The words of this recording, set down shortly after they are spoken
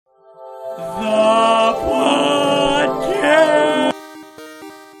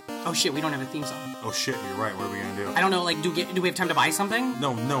shit, we don't have a theme song. Oh shit, you're right. What are we gonna do? I don't know, like, do we have time to buy something?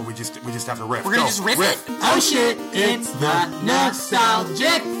 No, we just have to riff. We're gonna just riff it? Oh shit, it's the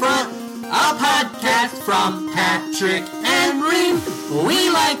Nostalgic Front, a podcast from Patrick and Reem.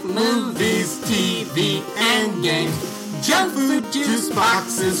 We like movies, TV, and games, junk food, juice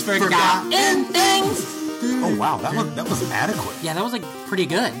boxes, forgotten things. Oh wow, that was adequate. Yeah, that was, like, pretty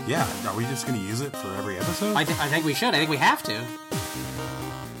good. Yeah, are we just gonna use it for every episode? I think we should. I think we have to.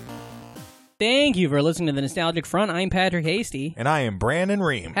 Thank you for listening to the Nostalgic Front. I'm Patrick Hasty. And I am Brandon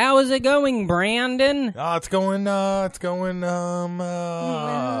Ream. How is it going, Brandon? It's going fantastic.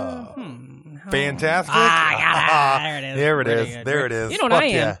 There it is. There it is. You know what I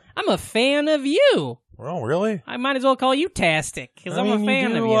am? Yeah. I'm a fan of you. Oh, really? I might as well call you Tastic, because I'm a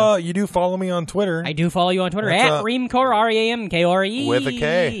fan of you. You do follow me on Twitter. I do follow you on Twitter, at Reamcore, Ramkore. With a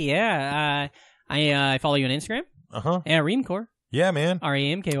K. Yeah. I follow you on Instagram. Uh-huh. Yeah, Reamcore. Yeah, man.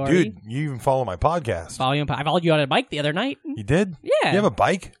 Ramkore. Dude, you even follow my podcast. I followed you on a bike the other night. You did? Yeah. You have a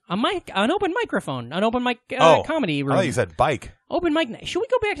bike? An open microphone. An open mic comedy room. I thought you said bike. Open mic night. Should we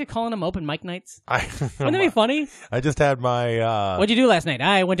go back to calling them open mic nights? Wouldn't that be funny? I just had my... What'd you do last night?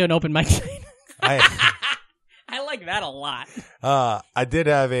 I went to an open mic night. I like that a lot. I did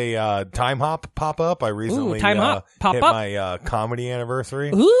have a time hop pop up. I recently hit my comedy anniversary.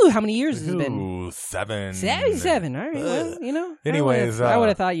 Ooh, how many years has it been? Ooh, 7. 77. All right, well, you know. Anyways, I would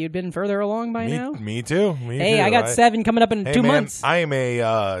have thought you'd been further along by now. Me too. I got 7 coming up in 2 months. I am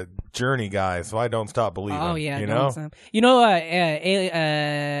a journey guy, so I don't stop believing. Oh yeah, you know.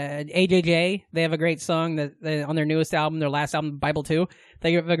 AJJ. They have a great song that on their newest album, their last album, Bible 2.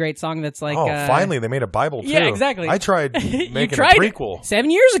 They have a great song that's like... finally, they made a Bible, too. Yeah, exactly. I tried making a prequel.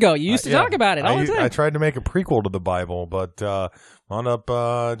 7 years ago. You used to talk about it all the time. I tried to make a prequel to the Bible, but wound up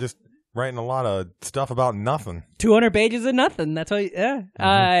just writing a lot of stuff about nothing. 200 pages of nothing. That's what... Yeah.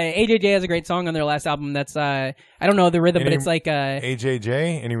 AJJ has a great song on their last album that's... I don't know the rhythm, but it's like...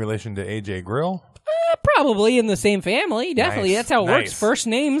 AJJ? Any relation to AJ Grill? Probably in the same family. Definitely. Nice. That's how it works. First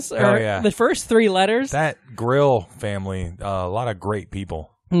names are the first 3 letters. That Grill family, a lot of great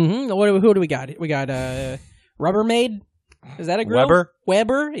people. Mm-hmm. Who do we got? We got Rubbermaid. Is that a grill?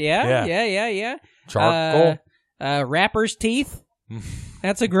 Weber. Yeah. Charcoal. Rapper's Teeth.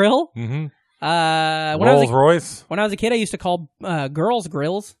 That's a grill. Mm-hmm. Rolls Royce. When I was a kid, I used to call girls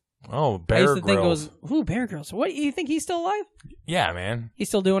grills. Oh, Bear I used to Grylls. think Bear Grylls. What, you think he's still alive? Yeah, man. He's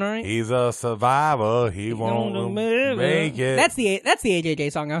still doing all right? He's a survivor. He won't make it. That's the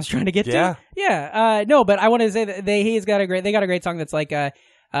AJJ song I was trying to get to. Yeah. No, but I want to say that they got a great song that's like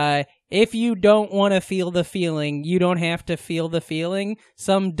if you don't want to feel the feeling, you don't have to feel the feeling.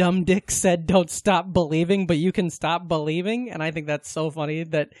 Some dumb dick said don't stop believing, but you can stop believing. And I think that's so funny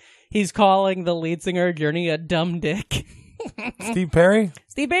that he's calling the lead singer of Journey a dumb dick. Steve Perry?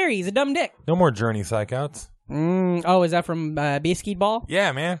 Steve Perry, he's a dumb dick. No more Journey psychouts. Oh, is that from Basketball?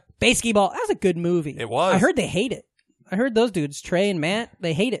 Yeah, man. Basketball. That was a good movie. It was. I heard they hate it. I heard those dudes, Trey and Matt,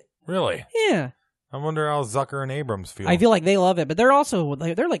 they hate it. Really? Yeah. I wonder how Zucker and Abrams feel. I feel like they love it, but they're also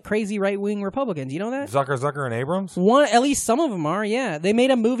they're like crazy right-wing Republicans. You know that? Zucker and Abrams? At least some of them are. Yeah, they made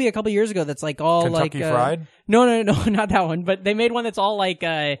a movie a couple years ago that's like all Kentucky Fried? No, not that one. But they made one that's all like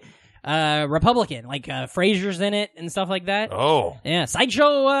Republican, like Frasier's in it and stuff like that. Oh, yeah,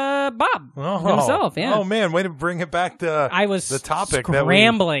 Sideshow Bob himself. Yeah. Oh man, way to bring it back to the topic.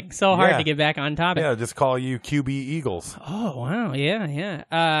 Scrambling so hard to get back on topic. Yeah, just call you QB Eagles. Oh wow, yeah.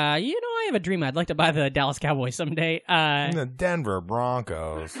 I have a dream. I'd like to buy the Dallas Cowboys someday. The Denver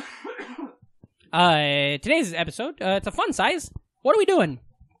Broncos. Today's episode, it's a fun size. What are we doing?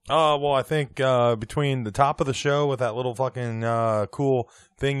 Well, I think between the top of the show with that little fucking cool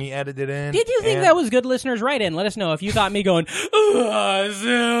thing he edited in. Did you think that was good? Listeners, write in. Let us know if you thought me going, Simpsons.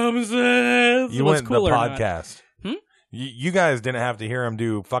 You went the podcast. You guys didn't have to hear him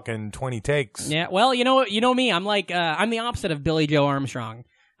do fucking 20 takes. Yeah, well, you know me. I'm like, I'm the opposite of Billy Joe Armstrong.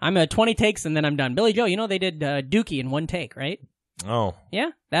 I'm 20 takes and then I'm done. Billy Joe, they did Dookie in 1 take, right? Oh.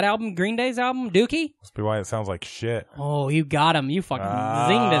 Yeah, that album, Green Day's album, Dookie. Must be why it sounds like shit. Oh, you got him. You fucking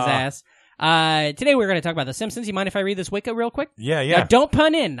zinged his ass. Today we're going to talk about The Simpsons. You mind if I read this Wicca real quick? Yeah. Now, don't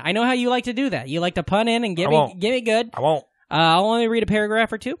pun in. I know how you like to do that. You like to pun in and get me good. I won't. I'll only read a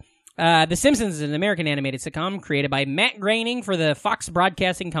paragraph or two. The Simpsons is an American animated sitcom created by Matt Groening for the Fox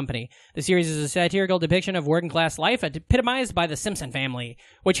Broadcasting Company. The series is a satirical depiction of working-class life epitomized by the Simpson family,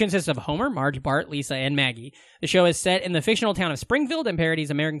 which consists of Homer, Marge, Bart, Lisa, and Maggie. The show is set in the fictional town of Springfield and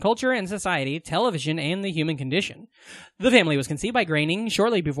parodies American culture and society, television, and the human condition. The family was conceived by Groening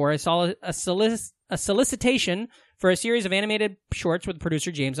shortly before a solicitation for a series of animated shorts with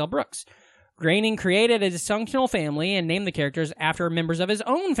producer James L. Brooks. Groening created a dysfunctional family and named the characters after members of his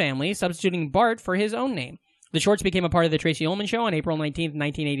own family, substituting Bart for his own name. The shorts became a part of the Tracy Ullman Show on April 19th,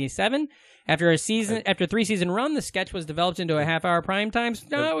 1987. After a 3-season run, the sketch was developed into a half-hour primetime.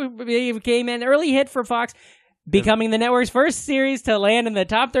 It became an early hit for Fox, becoming the network's first series to land in the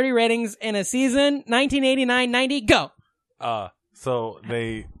top 30 ratings in a season. 1989-90, go! So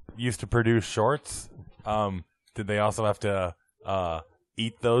they used to produce shorts. Did they also have to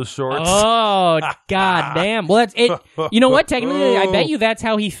eat those shorts? Oh, god damn. Well, that's it. You know what? Technically, I bet you that's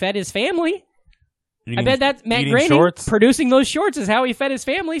how he fed his family. I bet that's Matt Groening producing those shorts is how he fed his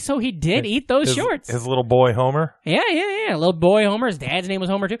family, so he did eat those shorts. His little boy Homer? Yeah. Little boy Homer. His dad's name was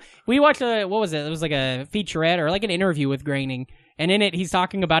Homer, too. We watched, what was it? It was like a featurette or like an interview with Groening. And in it, he's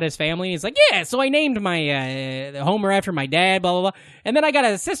talking about his family. He's like, yeah, so I named my Homer after my dad, blah, blah, blah. And then I got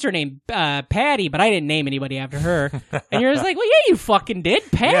a sister named Patty, but I didn't name anybody after her. And you're just like, well, yeah, you fucking did.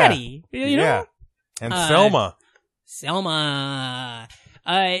 Patty. Yeah. You know? Yeah. And Selma.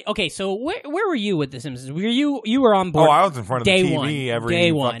 Okay, so where were you with The Simpsons? You were on board? Oh, I was in front of the TV every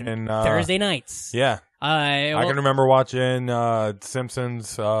day one, fucking, Thursday nights. Yeah. I can remember watching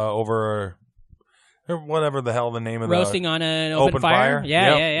Simpsons over whatever the hell the name of Roasting on an open fire.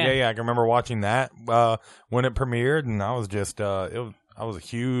 Yeah. I can remember watching that when it premiered, and I was just I was a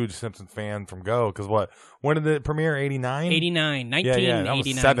huge Simpsons fan from go because when did it premiere? 89? 1989. Yeah, I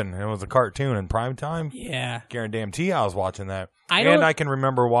was 7. And it was a cartoon in prime time. Yeah, guarantee I was watching that. I can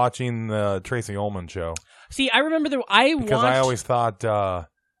remember watching the Tracy Ullman Show. See, I remember I always thought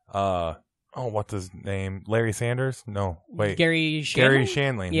what's his name? Larry Sanders? No, wait, Gary Shandling. Gary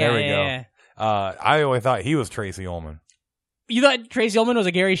Shandling. Yeah, there we go. Yeah. I always thought he was Tracy Ullman. You thought Tracy Ullman was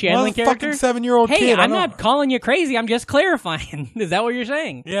a Gary Shandling character? Fucking 7-year-old kid. Hey, I'm not calling you crazy. I'm just clarifying. Is that what you're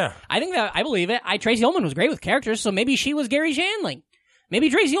saying? Yeah. I believe it. Tracy Ullman was great with characters, so maybe she was Gary Shandling. Maybe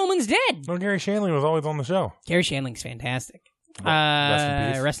Tracy Ullman's dead. Well, Gary Shandling was always on the show. Gary Shandling's fantastic.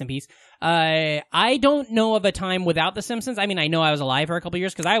 Rest in peace. I don't know of a time without The Simpsons. I mean, I know I was alive for a couple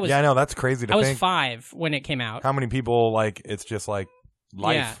years because I was. Yeah, I know. That's crazy to think. I was 5 when it came out. How many people, it's just like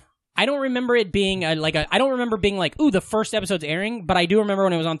life? Yeah. I don't remember it being I don't remember being like, ooh, the first episode's airing, but I do remember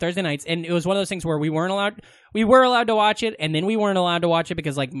when it was on Thursday nights, and it was one of those things where we were allowed to watch it, and then we weren't allowed to watch it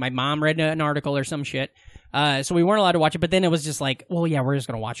because, my mom read an article or some shit. So we weren't allowed to watch it, but then it was just like, well, yeah, we're just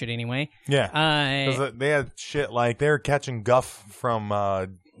going to watch it anyway. Yeah. Because they had shit they were catching guff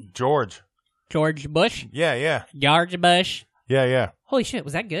from George Bush? Yeah. George Bush? Yeah. Holy shit,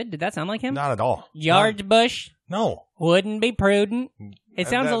 was that good? Did that sound like him? Not at all. George Bush? No. Wouldn't be prudent. It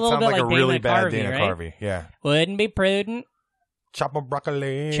sounds a little bit like a really bad Carvey, Dana right? Carvey. Yeah. Wouldn't be prudent. Chopping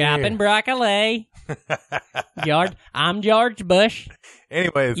broccoli. George, I'm George Bush.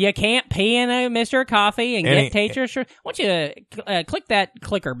 Anyways. You can't pee in a Mr. Coffee and get teachers. Why don't you click that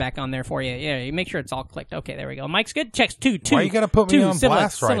clicker back on there for you? Yeah, you make sure it's all clicked. Okay, there we go. Mike's good. Checks 2. Why you got to put me on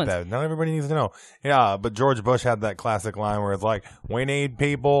blast right there? Not everybody needs to know. Yeah, but George Bush had that classic line where it's like, we need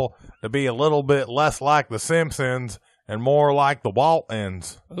people to be a little bit less like the Simpsons and more like the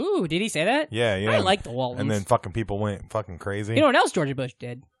Waltons. Ooh, did he say that? Yeah. I like the Waltons. And then fucking people went fucking crazy. You know what else George Bush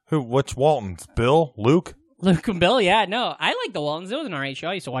did? Who? Which Waltons? Bill? Luke? Luke and Bill, yeah. No, I like the Waltons. It was an alright show.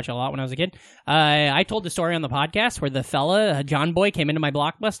 I used to watch it a lot when I was a kid. I told the story on the podcast where the fella, John Boy, came into my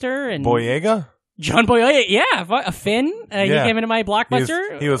Blockbuster. And Boyega? John Boyega, yeah. Finn, he came into my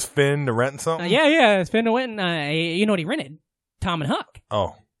Blockbuster. He was Finn to rent something? Yeah. Finn to rent. You know what he rented? Tom and Huck.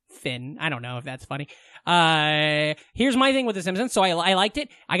 Oh. Finn. I don't know if that's funny. Here's my thing with The Simpsons. So I liked it.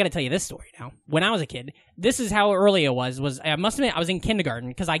 I got to tell you this story now. When I was a kid, this is how early it was I must admit I was in kindergarten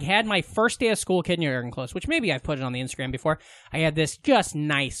because I had my first day of school kindergarten clothes, which maybe I've put it on the Instagram before. I had this just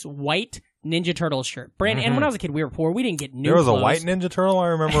nice white Ninja Turtles shirt. And when I was a kid, we were poor. We didn't get new clothes. There was a white Ninja Turtle. I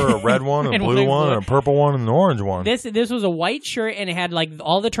remember a red one, a blue one, a purple one, and an orange one. This was a white shirt, and it had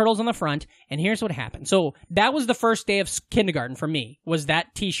all the turtles on the front. And here's what happened. So that was the first day of kindergarten for me, was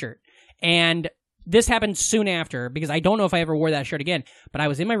that T-shirt. And this happened soon after, because I don't know if I ever wore that shirt again, but I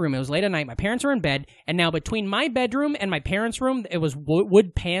was in my room. It was late at night. My parents were in bed, and now between my bedroom and my parents' room, it was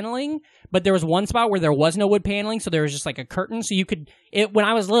wood paneling, but there was one spot where there was no wood paneling, so there was just like a curtain, so when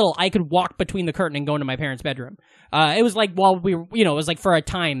I was little, I could walk between the curtain and go into my parents' bedroom. It was like while we were, it was like for a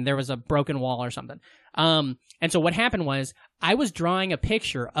time, there was a broken wall or something. And so what happened was, I was drawing a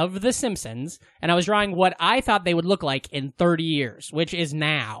picture of The Simpsons, and I was drawing what I thought they would look like in 30 years, which is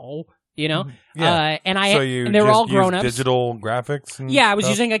now... Yeah. And they were all grown ups. Digital graphics. I was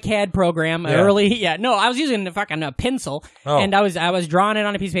using a CAD program early. Yeah, no, I was using a pencil, and I was drawing it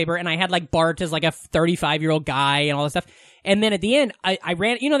on a piece of paper, and I had Bart as a 35-year-old guy and all this stuff. And then at the end, I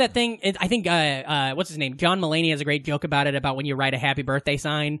ran. You know that thing? I think what's his name? John Mulaney has a great joke about it, about when you write a happy birthday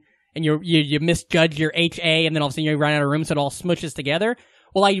sign. and you misjudge your HA, and then all of a sudden you run out of room, so it all smushes together.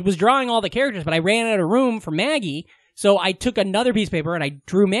 Well, I was drawing all the characters, but I ran out of room for Maggie, so I took another piece of paper and I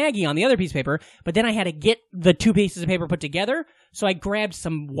drew Maggie on the other piece of paper, but then I had to get the two pieces of paper put together, so I grabbed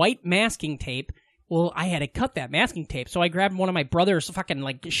some white masking tape. Well, I had to cut that masking tape, so I grabbed one of my brother's fucking,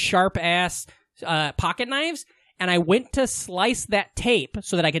 like, sharp-ass pocket knives, and I went to slice that tape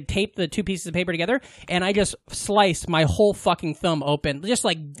so that I could tape the two pieces of paper together, and I just sliced my whole fucking thumb open, just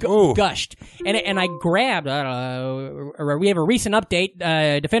like gushed. And I grabbed, we have a recent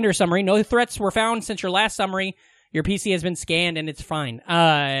update, Defender summary. No threats were found since your last summary. Your PC has been scanned, and it's fine.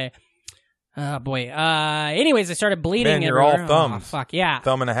 Oh, boy. Anyways, I started bleeding. Man, you're all thumbs. Oh, fuck, yeah.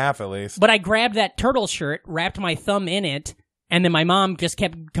 Thumb and a half, at least. But I grabbed that turtle shirt, wrapped my thumb in it, and then my mom just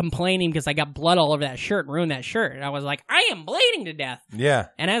kept complaining because I got blood all over that shirt and ruined that shirt. And I was like, I am bleeding to death. Yeah.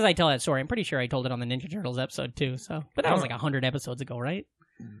 And as I tell that story, I'm pretty sure I told it on the Ninja Turtles episode too. So, but that was like 100 episodes ago, right?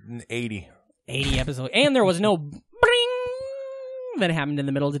 80 episodes. And there was no bling that happened in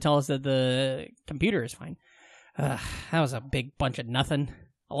the middle to tell us that the computer is fine. That was a big bunch of nothing.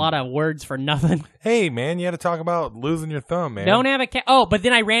 A lot of words for nothing. Hey, man, you had to talk about losing your thumb, man. Don't have a cat. Oh, but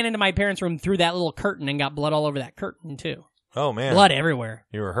then I ran into my parents' room through that little curtain and got blood all over that curtain too. Oh, man. Blood everywhere.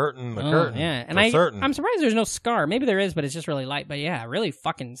 You were hurting the curtain. Yeah. And I'm surprised there's no scar. Maybe there is, but it's just really light. But yeah, really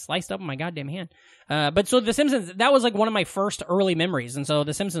fucking sliced up my goddamn hand. But so The Simpsons, that was like one of my first early memories. And so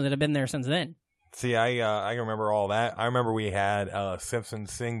The Simpsons have been there since then. See, I remember all that. I remember we had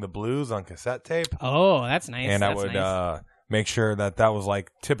Simpsons Sing the Blues on cassette tape. Oh, that's nice. And I would make sure that was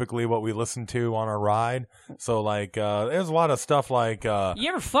like typically what we listened to on our ride. So like there's a lot of stuff like you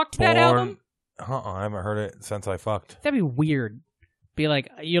ever fucked that album? I haven't heard it since I fucked. That'd be weird. Be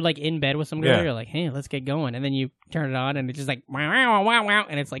like, you're like in bed with some girl, you're like, hey, let's get going. And then you turn it on and it's just like, wow, wow, wow, wow.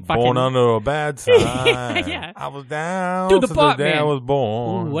 And it's like fucking. Born under a bad sign. Yeah. I was down do the since Bart the day Man. I was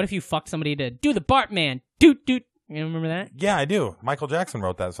born. Ooh, what if you fucked somebody to do the Bart Man? Doot, doot. You remember that? Yeah, I do. Michael Jackson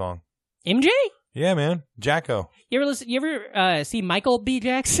wrote that song. MJ? Yeah, man. Jacko. You ever see Michael B.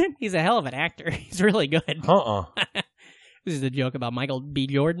 Jackson? He's a hell of an actor. He's really good. This is a joke about Michael B.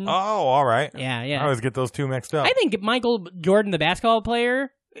 Jordan. Oh, all right. Yeah. I always get those two mixed up. I think Michael Jordan, the basketball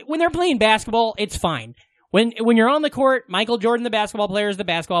player, when they're playing basketball, it's fine. When you're on the court, Michael Jordan, the basketball player, is the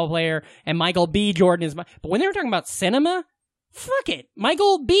basketball player, and Michael B. Jordan is... But when they were talking about cinema, fuck it.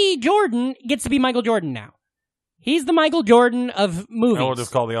 Michael B. Jordan gets to be Michael Jordan now. He's the Michael Jordan of movies. And we'll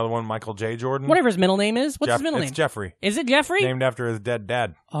just call the other one Michael J. Jordan. Whatever his middle name is. What's his middle name? It's Jeffrey. Is it Jeffrey? Named after his dead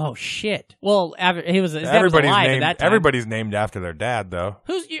dad. Oh, shit. Well, his dad was alive at that time. Everybody's named after their dad, though.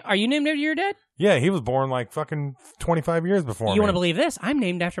 Are you named after your dad? Yeah, he was born like fucking 25 years before me. You want to believe this? I'm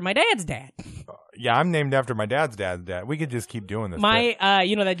named after my dad's dad. Yeah, I'm named after my dad's dad. We could just keep doing this.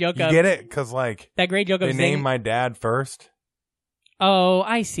 You know that joke you get it? Because, like... That great joke of they named my dad first. Oh,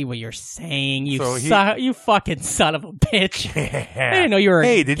 I see what you're saying. You fucking son of a bitch. Yeah. I didn't know you were.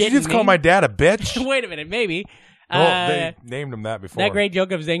 Hey, did you just call my dad a bitch? Wait a minute, maybe. Well, they named him that before. That great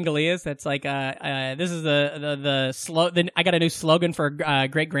joke of Zangalias. That's like, this is I got a new slogan for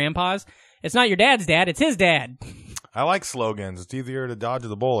great grandpas. It's not your dad's dad, it's his dad. I like slogans. It's easier to dodge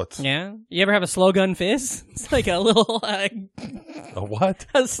the bullets. Yeah. You ever have a slogan fizz? It's like a little. A what?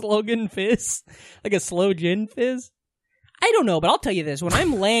 A slogan fizz, like a slow gin fizz. I don't know, but I'll tell you this. When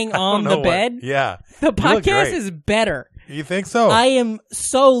I'm laying on the bed, the podcast is better. You think so? I am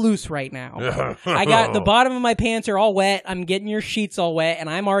so loose right now. I got the bottom of my pants are all wet. I'm getting your sheets all wet, and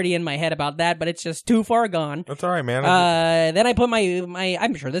I'm already in my head about that, but it's just too far gone. That's all right, man. Then I put my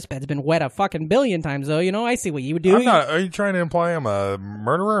I'm sure this bed's been wet a fucking billion times, though. You know, I see what you would do. Are you trying to imply I'm a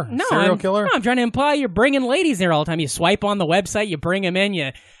murderer? No, serial killer? No, I'm trying to imply you're bringing ladies there all the time. You swipe on the website, you bring them in,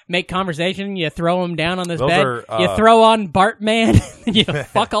 you make conversation, you throw them down on this bed, you throw on Bartman, and you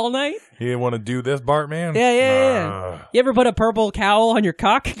fuck all night. You want to do this, Bartman? Yeah. You ever put a purple cowl on your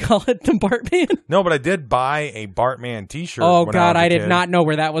cock? Call it the Bartman? No, but I did buy a Bartman T-shirt. Oh God, I did not know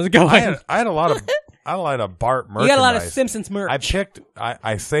where that was going. I had a lot of Bart merchandise. You got a lot of Simpsons merch.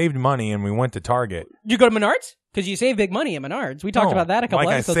 I saved money and we went to Target. Did you go to Menards? Because you save big money at Menards. We talked about that a couple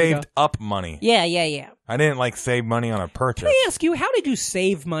episodes ago. I saved up money. Yeah. I didn't save money on a purchase. Can I ask you, how did you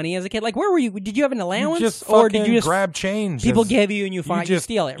save money as a kid? Like, where were you? Did you have an allowance? You just or did you just grab change? People give you and you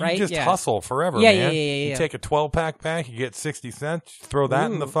steal it, right? You just hustle forever, man. Yeah. You take a 12-pack pack, you get 60 cents, throw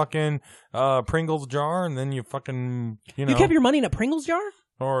that in the fucking Pringles jar, and then you fucking, You kept your money in a Pringles jar?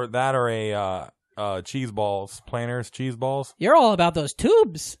 Or that or a cheese balls, Planters cheese balls. You're all about those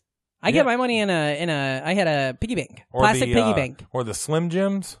tubes. I get my money in I had a piggy bank, plastic piggy bank. Or the Slim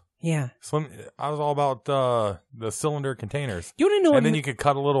Jims. Yeah. I was all about the cylinder containers. You want to know? And then you could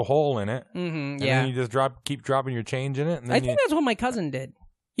cut a little hole in it. Mm-hmm, and then you just keep dropping your change in it. And then I think that's what my cousin did.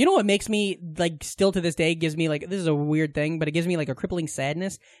 You know what makes me, like, still to this day, gives me, like, this is a weird thing, but it gives me, like, a crippling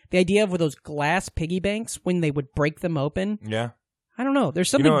sadness. The idea of those glass piggy banks, when they would break them open. Yeah. I don't know. There's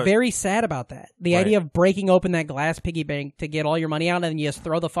something very sad about that. The idea of breaking open that glass piggy bank to get all your money out and then you just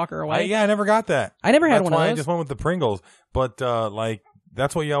throw the fucker away. I never got that. I never had one of those. That's why I just went with the Pringles. But, like,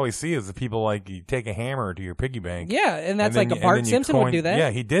 that's what you always see is the people, like, you take a hammer to your piggy bank. Yeah, and that's like a Bart Simpson would do that.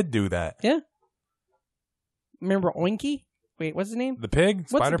 Yeah, he did do that. Yeah. Remember Oinky? Wait, what's his name? The pig?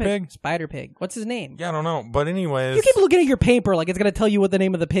 Spider Pig? Spider Pig. What's his name? Yeah, I don't know. But anyways. You keep looking at your paper like it's going to tell you what the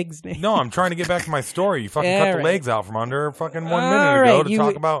name of the pig's name is. No, I'm trying to get back to my story. You fucking cut the legs out from under fucking 1 minute all ago right, to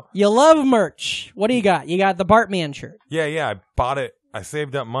talk about. You love merch. What do you got? You got the Bartman shirt. Yeah. I bought it. I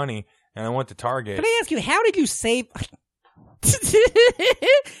saved up money and I went to Target. Can I ask you, how did you save?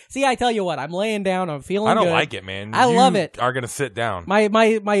 See, I tell you what, I'm laying down. I'm feeling good. I don't like it, man. I love it. Are going to sit down. My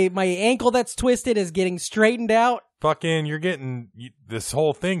ankle that's twisted is getting straightened out. Fucking, you're getting this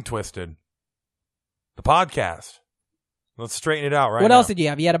whole thing twisted. The podcast. Let's straighten it out right now. What else did you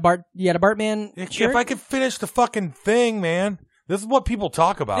have? You had a Bartman shirt? If I could finish the fucking thing, man. This is what people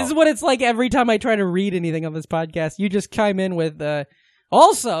talk about. This is what it's like every time I try to read anything on this podcast. You just chime in with,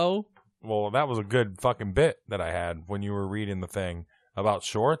 also. Well, that was a good fucking bit that I had when you were reading the thing about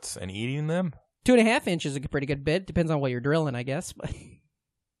shorts and eating them. 2.5 inches is a pretty good bit. Depends on what you're drilling, I guess. But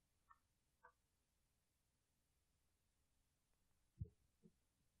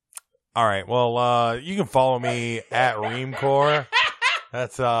all right. Well, you can follow me at Reamcore.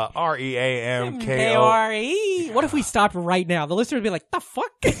 That's REAMKORE. What if we stopped right now? The listeners would be like, the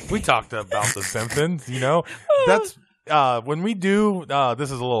fuck? We talked about The Simpsons, you know? That's when we do,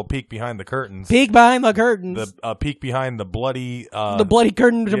 this is a little peek behind the curtains. Peek behind the curtains. The peek behind the bloody... the bloody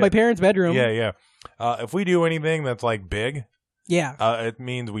curtain to my parents' bedroom. Yeah. If we do anything that's like big... Yeah. It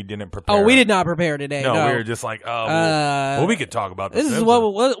means we didn't prepare. Oh, we did not prepare today. No, we were just like, well, we could talk about this. This is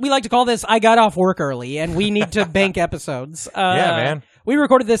what we like to call this. I got off work early, and we need to bank episodes. Yeah, man. We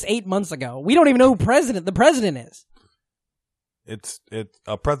recorded this 8 months ago. We don't even know who the president is. It's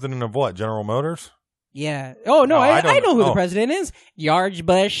a president of what? General Motors? Yeah. Oh no, I know who the president is. George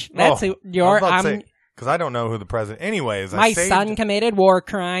Bush. That's who. Because I don't know who the president. Anyways, my son committed war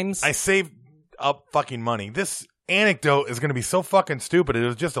crimes. I saved up fucking money. This anecdote is going to be so fucking stupid. It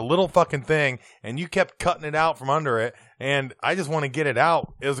was just a little fucking thing, and you kept cutting it out from under it, and I just want to get it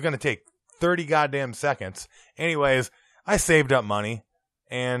out. It was going to take 30 goddamn seconds. Anyways, I saved up money,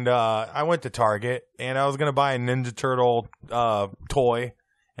 and I went to Target, and I was going to buy a Ninja Turtle toy,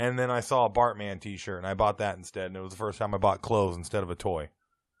 and then I saw a Bartman t-shirt, and I bought that instead, and it was the first time I bought clothes instead of a toy,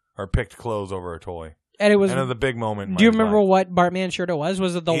 or picked clothes over a toy. And it was the big moment. Do you remember what Bartman shirt it was?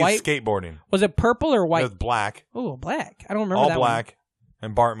 Was it the white? Skateboarding. Was it purple or white? It was black. Oh, black. I don't remember all that black,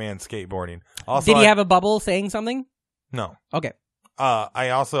 and Bartman skateboarding. Also, did he have a bubble saying something? No. Okay. I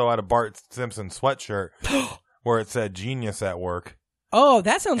also had a Bart Simpson sweatshirt where it said "Genius at Work." Oh,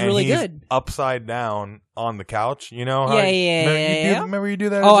 that sounds really he's good. Upside down on the couch, you know? Yeah. Remember you do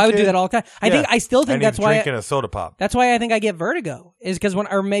that? Oh, I would do that all the time. I still think that's why drinking a soda pop. That's why I think I get vertigo. Is because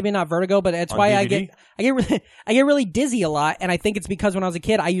or maybe not vertigo, but that's why DVD? I get really dizzy a lot, and I think it's because when I was a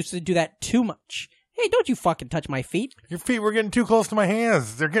kid, I used to do that too much. Hey, don't you fucking touch my feet! Your feet were getting too close to my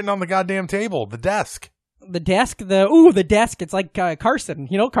hands. They're getting on the goddamn table, the desk. The desk, the desk. It's like Carson.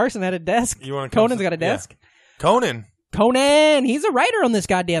 You know, Carson had a desk. Conan's got a desk. Yeah. Conan, he's a writer on this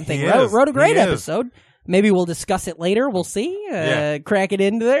goddamn thing. Wrote a great episode. Maybe we'll discuss it later. We'll see. Crack it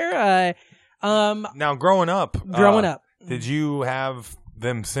into there. Now, growing up, did you have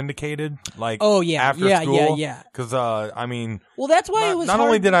them syndicated? Like, after school? Yeah. Because, I mean, well, that's why it was. Not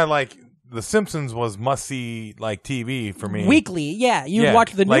only did I like The Simpsons was must see like TV for me weekly. Yeah, you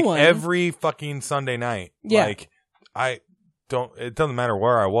watch the new one every fucking Sunday night. Yeah, like it doesn't matter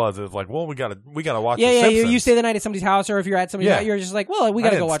where I was. It was like, well, we gotta watch. Yeah, the Simpsons. You stay the night at somebody's house, or if you're at somebody's house, you're just like, well, we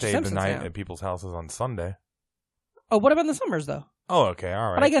gotta go watch the Simpsons. I didn't stay the night now. at people's houses on Sunday. Oh, what about in the summers though? Oh, okay,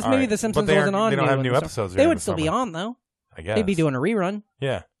 all right. But I guess maybe the Simpsons wasn't on. They don't have new episodes. They would still be on though. I guess they'd be doing a rerun.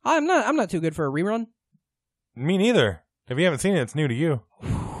 Yeah, I'm not too good for a rerun. Me neither. If you haven't seen it, it's new to you.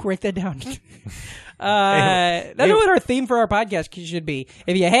 Write that down. That's what our theme for our podcast should be.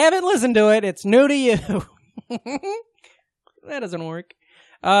 If you haven't listened to it, it's new to you. That doesn't work.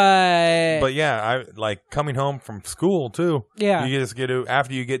 But yeah, I like coming home from school too. Yeah, you just get to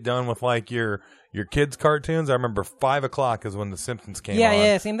after you get done with like your kids' cartoons. I remember 5 o'clock is when The Simpsons came on.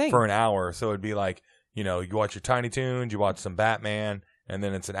 Yeah, same thing for an hour. So it'd be like you watch your Tiny Toons, you watch some Batman, and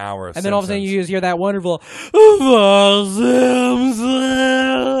then it's an hour. Of and Simpsons. Then all of a sudden you just hear that wonderful The Simpsons.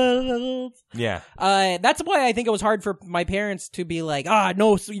 Yeah, that's why I think it was hard for my parents to be like,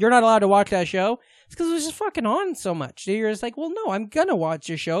 no, you're not allowed to watch that show. It's because it was just fucking on so much. You're just like, well, no, I'm gonna watch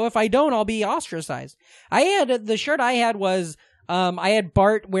your show. If I don't, I'll be ostracized. The shirt I had was I had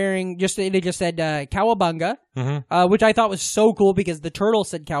Bart wearing it just said Cowabunga, which I thought was so cool because the turtle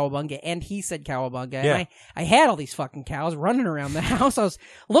said Cowabunga and he said Cowabunga. Yeah. And I had all these fucking cows running around the house. I was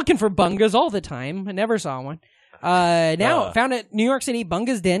looking for bungas all the time. I never saw one. Now found it New York City,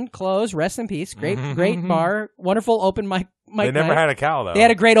 Bunga's Den, closed, rest in peace. Great bar, wonderful open mic They never night. had a cow though. They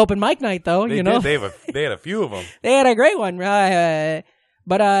had a great open mic night though, They you know. did. They had a few of them. They had a great one.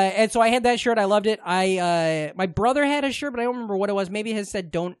 And so I had that shirt. I loved it. My brother had a shirt, but I don't remember what it was. Maybe his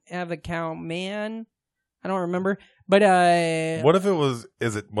said "Don't have a cow, man." I don't remember. But what if it was?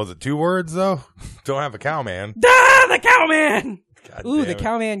 Was it 2 words though? Don't have a cow, man. the cow man. God Ooh, damn the it.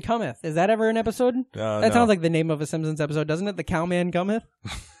 cow man cometh. Is that ever an episode? That sounds like the name of a Simpsons episode, doesn't it? The cow man cometh.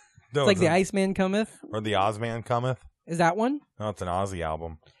 No, It's like the Iceman cometh. or the Ozman cometh. Is that one? No, it's an Ozzy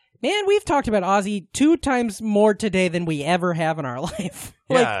album. Man, we've talked about Ozzy 2 times more today than we ever have in our life.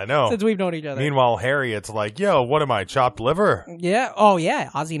 Yeah, I know. Since we've known each other. Meanwhile, Harriet's like, yo, what am I, chopped liver? Yeah. Oh,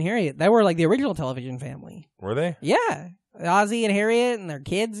 yeah. Ozzy and Harriet. They were like the original television family. Were they? Yeah. Ozzy and Harriet and their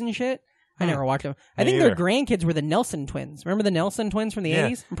kids and shit. I never watched them. I Me think either. their grandkids were the Nelson twins. Remember the Nelson twins from the Yeah.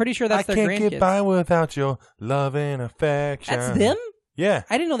 80s? I'm pretty sure that's I their can't grandkids. get by without your love and affection. That's them? Yeah.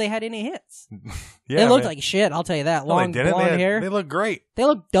 I didn't know they had any hits. Yeah. They looked man. like shit, I'll tell you that. No, they Long didn't. blonde hair. They look great. They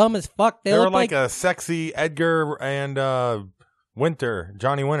look dumb as fuck. They were look like a sexy Edgar and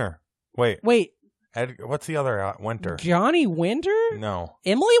Johnny Winter. Wait, what's the other Winter? Johnny Winter? No.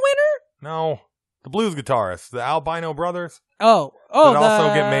 Emily Winter? No. The blues guitarist, the Albino Brothers. Oh, that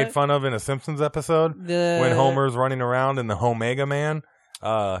also get made fun of in a Simpsons episode the when Homer's running around in the Omega Man.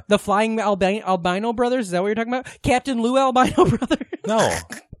 The Flying Albino Brothers? Is that what you're talking about? Captain Lou Albino Brothers? No.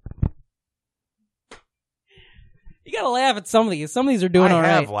 You gotta laugh at some of these. Some of these are doing I all right.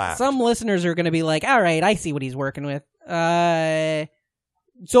 have laughed. Some listeners are gonna be like, all right, I see what he's working with.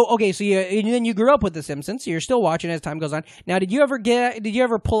 So you grew up with The Simpsons, so you're still watching as time goes on. Now, did you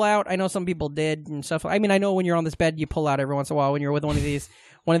ever pull out? I know some people did and stuff. I mean, I know when you're on this bed, you pull out every once in a while when you're with one of these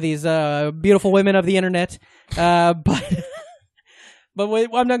beautiful women of the internet. But I'm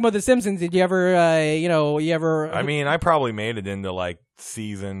talking about The Simpsons. Did you ever, I mean, I probably made it into like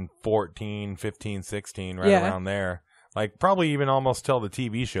season 14, 15, 16, right around there. Like probably even almost till the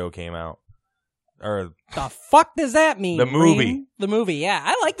TV show came out. Or the fuck does that mean? The movie. Green? The movie, yeah.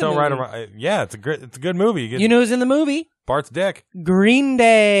 I like the movie. Right around, yeah, it's a good movie. You know who's in the movie? Bart's dick. Green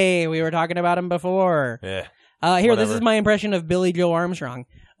Day. We were talking about him before. Yeah. This is my impression of Billy Joe Armstrong.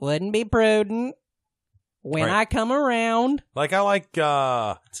 Wouldn't be prudent when I come around. Like, I like,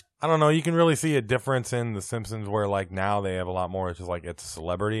 I don't know, you can really see a difference in The Simpsons where, like, now they have a lot more, it's just like, it's a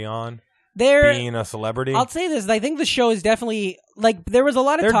celebrity on. Being a celebrity. I'll say this, I think the show is definitely, like, there was a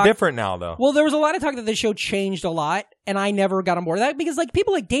lot of They're talk. They're different now, though. Well, there was a lot of talk that the show changed a lot, and I never got on board with that, because, like,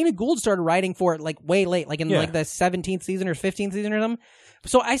 people like Dana Gould started writing for it, like, way late, like, in, like, the 17th season or 15th season or something.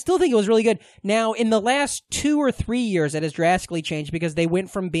 So I still think it was really good. Now, in the last 2 or 3 years, it has drastically changed because they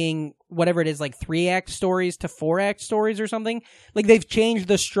went from being whatever it is, like 3-act stories to 4-act stories or something. Like, they've changed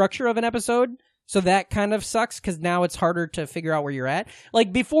the structure of an episode, so that kind of sucks because now it's harder to figure out where you're at.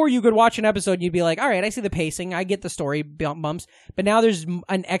 Like, before you could watch an episode and you'd be like, all right, I see the pacing, I get the story bumps, but now there's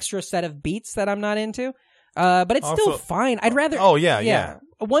an extra set of beats that I'm not into. But it's still fine. I'd rather... Oh, yeah.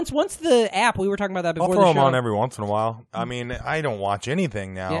 Once the app, we were talking about that before I'll throw the show. them on every once in a while. I mean, I don't watch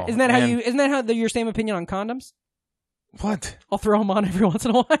anything now. Yeah. Isn't that how your same opinion on condoms? What? I'll throw them on every once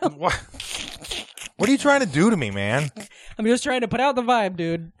in a while. What are you trying to do to me, man? I'm just trying to put out the vibe,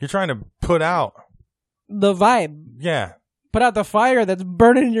 dude. You're trying to put out the vibe. Yeah. Put out the fire that's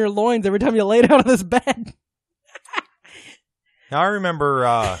burning in your loins every time you lay down on this bed. Now I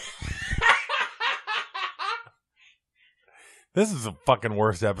remember this is the fucking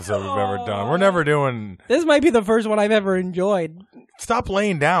worst episode we've ever done. We're never doing... This might be the first one I've ever enjoyed. Stop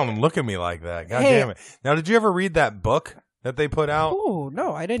laying down and look at me like that. God damn it. Now, did you ever read that book that they put out? Oh,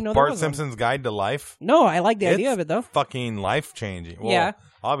 no, I didn't know Bart Simpson's Guide to Life? No, I like the idea of it, though. Fucking life-changing. Well,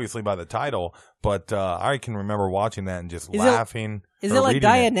 obviously by the title, but I can remember watching that and just laughing. Is it like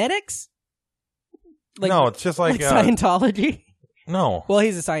Dianetics? Like, no, it's just like Scientology? No. Well,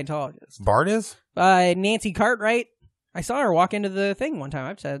 he's a Scientologist. Bart is? Nancy Cartwright. I saw her walk into the thing one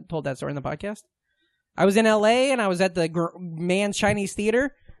time. I've told that story in the podcast. I was in L.A. and I was at the Man's Chinese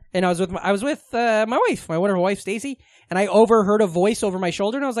Theater, and I was with my wife, my wonderful wife Stacy, and I overheard a voice over my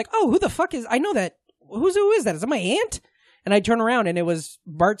shoulder, and I was like, "Oh, who the fuck is? I know that. Who is that? Is that my aunt?" And I turned around, and it was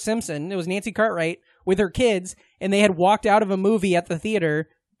Bart Simpson. It was Nancy Cartwright with her kids, and they had walked out of a movie at the theater,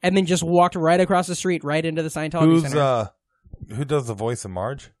 and then just walked right across the street, right into the Scientology Center. Who does the voice of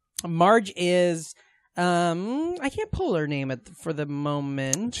Marge? Marge is... I can't pull her name for the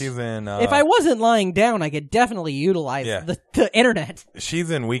moment. She's in... if I wasn't lying down, I could definitely utilize the internet.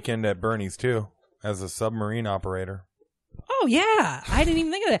 She's in Weekend at Bernie's, too, as a submarine operator. Oh, yeah. I didn't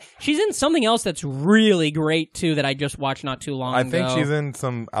even think of that. She's in something else that's really great, too, that I just watched not too long ago. I think she's in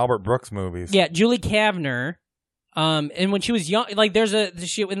some Albert Brooks movies. Yeah, Julie Kavner. And when she was young, like,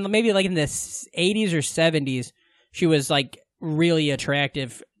 maybe like in the 80s or 70s, she was, like, really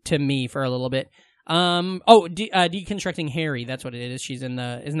attractive to me for a little bit. Deconstructing Harry, that's what it is. She's in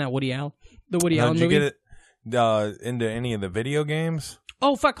isn't that Woody Allen? The Woody Allen movie? Did you get it into any of the video games?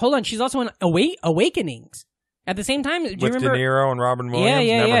 Oh, fuck, hold on. She's also in Awakenings. At the same time, do you remember? With De Niro and Robin Williams?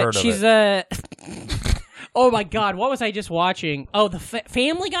 Yeah. Never heard of She's, oh my God, what was I just watching? Oh, the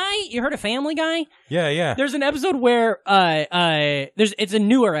Family Guy? You heard of Family Guy? Yeah. There's an episode where, it's a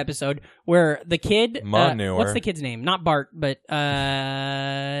newer episode where the kid, newer. What's the kid's name? Not Bart, but,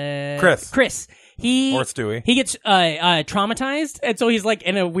 Chris. Or Stewie. He gets traumatized, and so he's like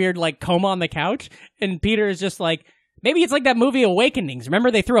in a weird like coma on the couch, and Peter is just like, maybe it's like that movie Awakenings.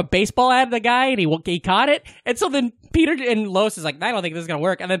 Remember they threw a baseball at the guy and he caught it? And so then Peter and Lois is like, I don't think this is going to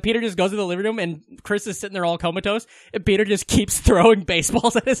work. And then Peter just goes to the living room and Chris is sitting there all comatose, and Peter just keeps throwing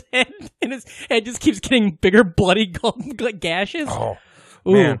baseballs at his head, and his head just keeps getting bigger bloody gashes. Oh,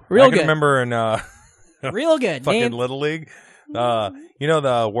 ooh, man. real good. I can remember in real good. fucking Little League.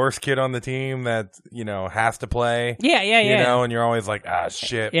 The worst kid on the team that, has to play. Yeah. And you're always like,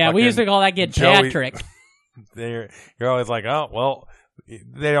 shit. Yeah, we used to call that kid Patrick. You're always like, oh, well,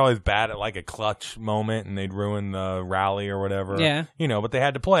 they'd always bat at like a clutch moment and they'd ruin the rally or whatever. Yeah. But they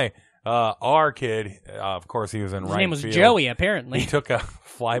had to play. Our kid, of course, he was in right field. His name was Joey, apparently. He took a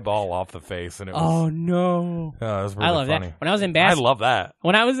fly ball off the face and it was... Oh, no. It was really I love funny. that. When I was in I love that.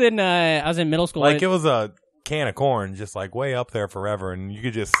 When I was in middle school... Like, it was a can of corn just like way up there forever, and you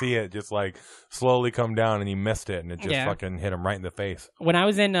could just see it just like slowly come down, and he missed it, and it just fucking hit him right in the face. When I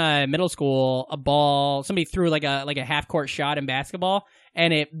was in middle school, somebody threw like a half court shot in basketball,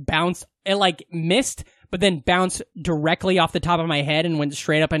 and it like missed, but then bounced directly off the top of my head and went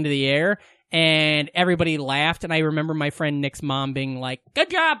straight up into the air, and everybody laughed. And I remember my friend Nick's mom being like, "Good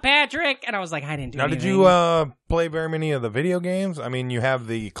job, Patrick," and I was like, I didn't do anything. Did you play very many of the video games? I mean, you have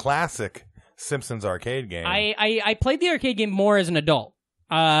the classic Simpsons arcade game. I played the arcade game more as an adult.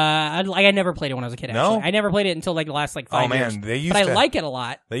 I never played it when I was a kid. Actually, No? I never played it until like the last 5 years. They I like it a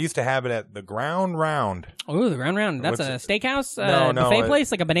lot. They used to have it at the Ground Round. Oh, the Ground Round. That's a steakhouse, No, buffet place,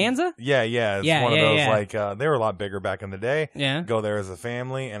 like a Bonanza. Yeah. It's one of those like they were a lot bigger back in the day. Yeah. Go there as a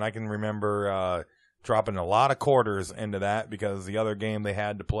family, and I can remember dropping a lot of quarters into that because the other game they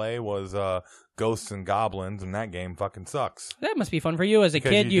had to play was Ghosts and Goblins, and that game fucking sucks. That must be fun for you as a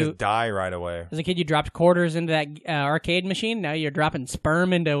kid. You just die right away. As a kid, you dropped quarters into that arcade machine. Now you're dropping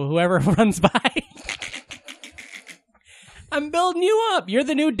sperm into whoever runs by. I'm building you up. You're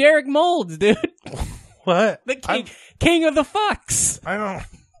the new Derek Molds, dude. What? The king of the fucks. I don't.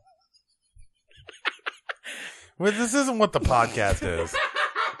 Well, this isn't what the podcast is.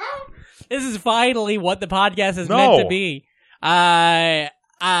 This is finally what the podcast is meant to be. I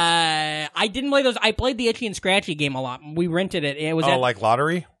didn't play those. I played the Itchy and Scratchy game a lot. We rented it. It was like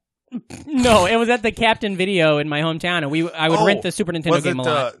lottery? No, it was at the Captain Video in my hometown, and I would rent the Super Nintendo game a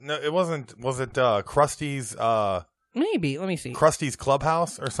lot. No, it wasn't. Was it Krusty's? Maybe. Let me see. Krusty's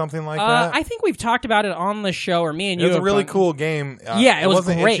Clubhouse or something like that. I think we've talked about it on the show, or me and you. It was a really cool game. It was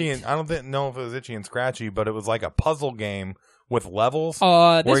great. I don't know if it was Itchy and Scratchy, but it was like a puzzle game with levels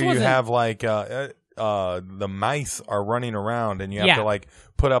where you have like the mice are running around, and you have to like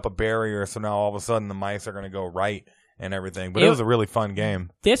put up a barrier. So now all of a sudden the mice are going to go right and everything. But it was a really fun game.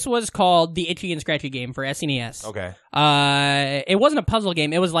 This was called the Itchy and Scratchy game for SNES. Okay. It wasn't a puzzle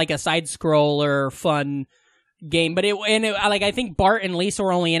game. It was like a side scroller fun game, but I think Bart and Lisa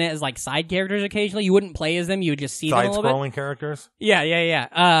were only in it as like side characters occasionally. You wouldn't play as them; you would just see them a little bit. Side-scrolling characters.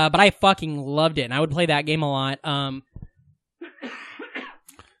 Yeah. But I fucking loved it, and I would play that game a lot.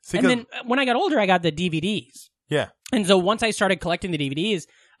 And then when I got older, I got the DVDs. Yeah. And so once I started collecting the DVDs,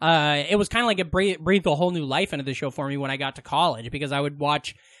 it was kind of like it breathed a whole new life into the show for me when I got to college, because I would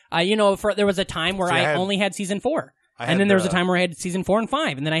watch. There was a time where I only had season 4, and then there was a time where I had season 4 and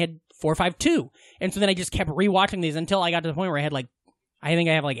 5, and then I had 4, 5, 2. And so then I just kept rewatching these until I got to the point where I had I think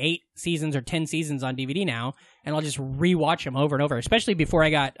I have 8 seasons or 10 seasons on DVD now, and I'll just rewatch them over and over, especially before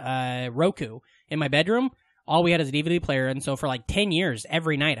I got Roku in my bedroom. All we had is a DVD player, and so for 10 years,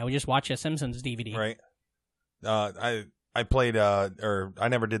 every night, I would just watch a Simpsons DVD. Right. I played, or I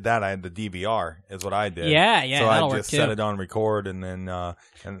never did that. I had the DVR, is what I did. Yeah, So I that'll just work set too. it on record, and then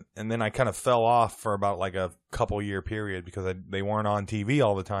I kind of fell off for about like a couple year period because they weren't on TV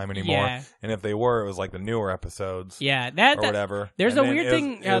all the time anymore. Yeah. And if they were, it was like the newer episodes. Yeah, or whatever. There's and a weird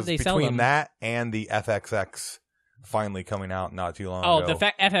thing how they sell them. Between that and the FXX finally coming out not too long ago. Oh, the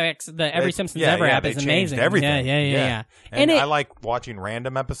FX, the Every Simpsons Ever app is amazing. Everything. Yeah. And I like watching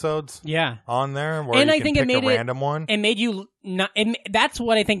random episodes. Yeah. On there, where and you I can think pick it made a random one. It made you not. That's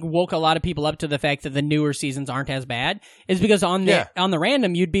what I think woke a lot of people up to the fact that the newer seasons aren't as bad. Is because on the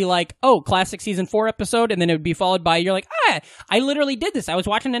random you'd be like, oh, classic season 4 episode, and then it would be followed by you're like, I literally did this. I was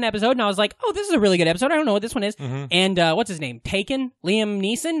watching an episode and I was like, oh, this is a really good episode. I don't know what this one is. Mm-hmm. And what's his name? Taken, Liam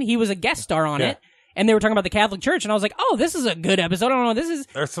Neeson. He was a guest star on it. And they were talking about the Catholic Church, and I was like, "Oh, this is a good episode. I don't know. This is.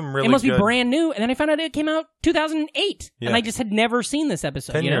 There's some really. It must good... be brand new." And then I found out it came out 2008, and I just had never seen this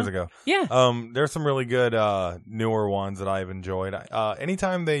episode. 10 years ago. Yeah. There's some really good newer ones that I've enjoyed.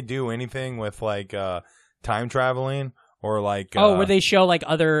 Anytime they do anything with like time traveling or like where they show like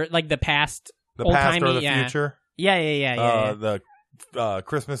other like the past, or the future. Yeah. The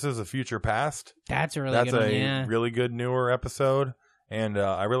Christmas is a Future Past. That's a really good one. Yeah. Really good newer episode. And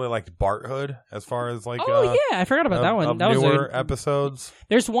I really liked Bart Hood as far as like I forgot about that one. That newer was episodes.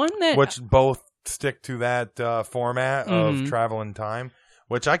 There's one that which both stick to that format of travel in time.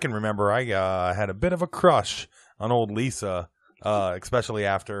 Which I can remember. I had a bit of a crush on old Lisa, especially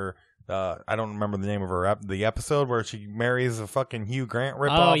after I don't remember the name of her the episode where she marries a fucking Hugh Grant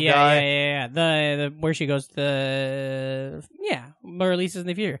ripoff guy. Yeah. The where she goes where Lisa's in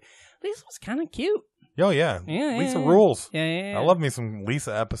the future. Lisa was kind of cute. Oh, yeah. Lisa rules. Yeah. I love me some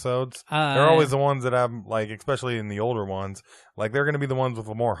Lisa episodes. They're always the ones that I'm, like, especially in the older ones, like, they're going to be the ones with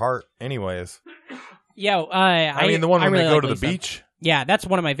the more heart anyways. Yeah, I mean, the one when really they go to Lisa. the beach. Yeah, that's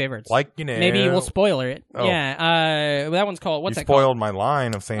one of my favorites. Like, you know. Maybe we'll spoiler it. Oh. Yeah, that one's called, what's you that called? You spoiled my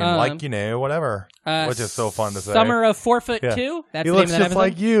line of saying, like, you know, whatever, which is so fun to say. Summer of 4'2". That's he the name looks of that just episode.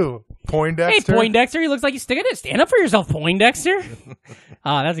 like you, Poindexter. Hey, Poindexter, he looks like he's sticking it. Stand up for yourself, Poindexter.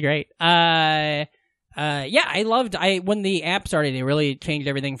 Oh, that's great. I loved. When the app started, it really changed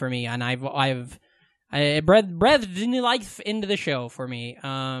everything for me, and I've breathed new life into the show for me.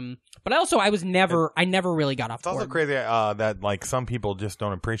 But also, I never really got off It's also crazy that like some people just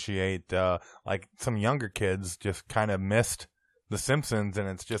don't appreciate. Like some younger kids just kind of missed The Simpsons, and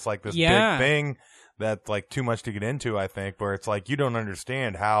it's just like this big thing that's like too much to get into. I think where it's like you don't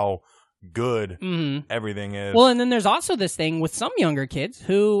understand how good everything is. Well, and then there's also this thing with some younger kids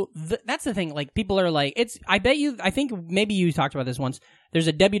who that's the thing, like people are like, I think maybe you talked about this once, there's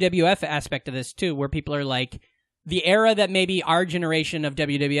a WWF aspect of this too, where people are like, the era that maybe our generation of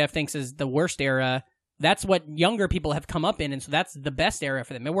WWF thinks is the worst era, that's what younger people have come up in, and so that's the best era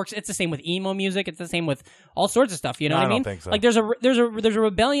for them. It works. It's the same with emo music. It's the same with all sorts of stuff. You know what I mean? I don't think so. Like there's a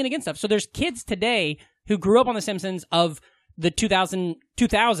rebellion against stuff. So there's kids today who grew up on The Simpsons of the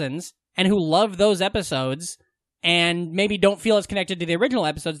 2000s and who love those episodes and maybe don't feel as connected to the original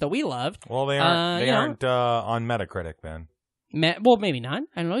episodes that we loved. Well, they aren't on Metacritic then. Well, maybe not.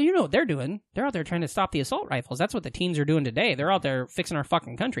 I don't know. You know what they're doing. They're out there trying to stop the assault rifles. That's what the teens are doing today. They're out there fixing our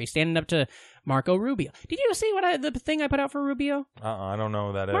fucking country, standing up to Marco Rubio. Did you see the thing I put out for Rubio? I don't know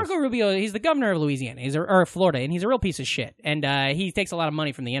who that is. Marco Rubio, he's the governor of Louisiana, or Florida, and he's a real piece of shit. And he takes a lot of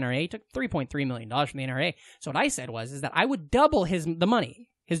money from the NRA. He took $3.3 million from the NRA. So what I said is that I would double the money,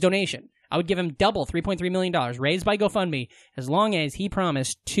 his donation. I would give him double $3.3 million raised by GoFundMe as long as he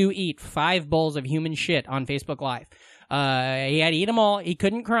promised to eat 5 bowls of human shit on Facebook Live. He had to eat them all. He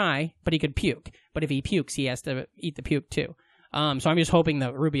couldn't cry, but he could puke. But if he pukes, he has to eat the puke too. So I'm just hoping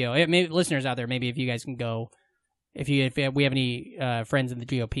that Rubio, maybe listeners out there, maybe if you guys can go, if we have any friends in the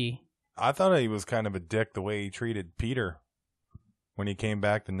GOP. I thought he was kind of a dick the way he treated Peter when he came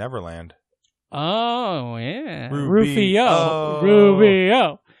back to Neverland. Oh yeah, Rufio.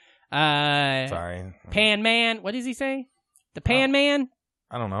 Rubio. Sorry. Pan Man. What does he say? The Pan Man.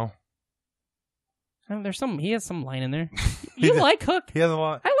 I don't know. He has some line in there. You like Hook? He has a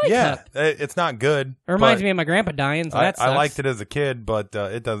lot. I like Hook. It's not good. It reminds me of my grandpa dying, so that sucks. I liked it as a kid, but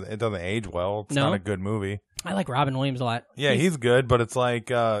it doesn't age well. It's not a good movie. I like Robin Williams a lot. Yeah, he's good, but it's like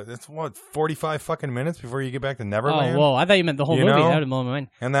it's 45 fucking minutes before you get back to Neverland. Oh, whoa! I thought you meant the whole movie. That would have blown my mind.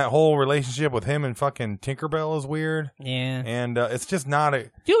 And that whole relationship with him and fucking Tinkerbell is weird. Yeah, and it's just not a.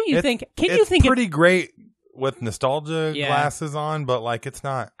 Do you think? Can you think? It's pretty great with nostalgia glasses on, but like it's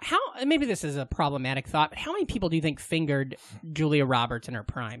not. How maybe this is a problematic thought, but how many people do you think fingered Julia Roberts in her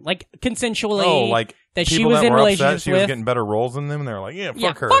prime, like consensually? Oh, like that she was in relationships she was getting better roles than them, and they're like,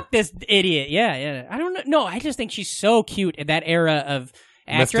 fuck her, fuck this idiot. Yeah. I don't know. No, I just think she's so cute at that era of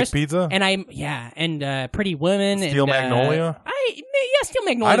actress. Mystic Pizza? And Pretty Women. Steel Magnolia? Steel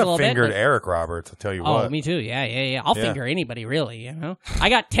Magnolia I'd a have little fingered bit. Eric Roberts, I'll tell you what. Oh, me too. Yeah. I'll finger anybody, really, you know? I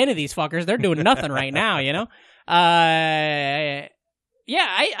got 10 of these fuckers. They're doing nothing right now, you know? I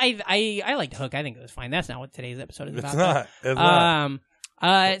liked Hook. I think it was fine. That's not what today's episode is about. It's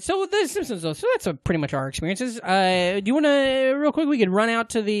not. So The Simpsons, though. So that's pretty much our experiences. Do you want to, real quick, we could run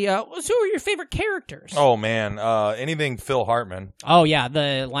out to the, who are your favorite characters? Oh, man. Anything Phil Hartman. Oh, yeah.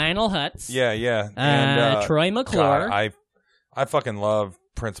 The Lionel Hutz. Yeah. And Troy McClure. God, I fucking love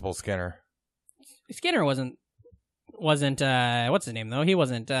Principal Skinner. Skinner wasn't what's his name, though? He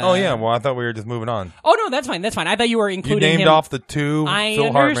wasn't. Oh, yeah. Well, I thought we were just moving on. Oh, no, that's fine. I thought you were including You named him. off the two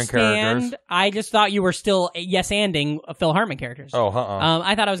Phil Hartman characters. I just thought you were still yes-anding Phil Hartman characters. Oh,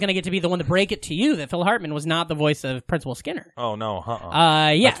 I thought I was going to get to be the one to break it to you that Phil Hartman was not the voice of Principal Skinner. Oh, no,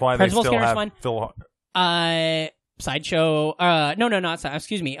 Yeah. That's why Principal they still Skinner's have fun. Sideshow. No,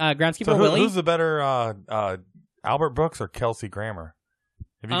 excuse me. Groundskeeper so Willie. Who's the better, Albert Brooks or Kelsey Grammer?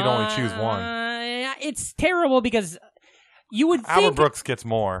 If you could only choose one. It's terrible because you would think... Albert Brooks gets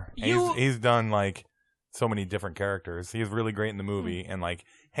more. He's done, like, so many different characters. He's really great in the movie, and, like,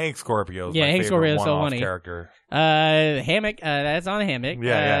 Hank Scorpio's my Hank favorite Scorpio's so one-off funny. character. Hammock, that's on Hammock.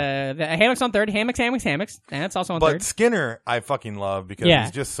 Yeah. The Hammock's on third. Hammock's. That's also on third. But Skinner, I fucking love because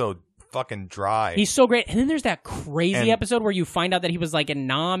he's just so fucking dry. He's so great. And then there's that crazy episode where you find out that he was, like, in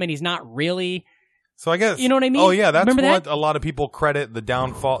Nam, and he's not really... So I guess... You know what I mean? Oh, yeah, that's Remember what that? a lot of people credit the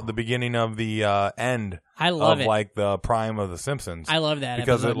downfall, the beginning of the end I love of, it. like, the prime of The Simpsons. I love that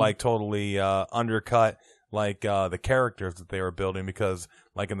because episode. it, like, totally undercut, like, the characters that they were building because,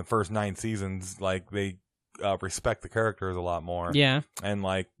 like, in the first 9 seasons, like, they respect the characters a lot more. Yeah. And,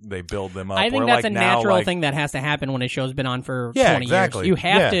 like, they build them up. I think Where, that's like, a now, natural like, thing that has to happen when a show's been on for Yeah, 20 exactly. years. You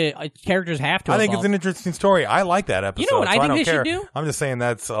have Yeah. to, characters have to I think evolve. it's an interesting story. I like that episode. You know what I so think don't they should care. do? I'm just saying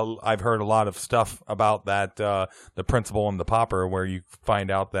I've heard a lot of stuff about that, the principal and the pauper, where you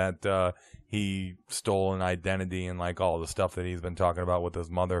find out that he stole an identity and like all the stuff that he's been talking about with his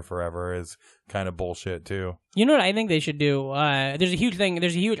mother forever is kind of bullshit too. You know what I think they should do? There's a huge thing.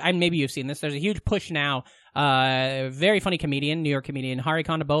 Maybe you've seen this. There's a huge push now. Very funny comedian, New York comedian, Hari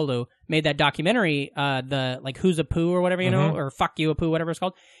Kondabolu made that documentary, Who's a Pooh or whatever, you know, or Fuck You a Pooh, whatever it's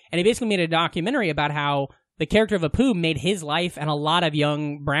called. And he basically made a documentary about how the character of Apu made his life and a lot of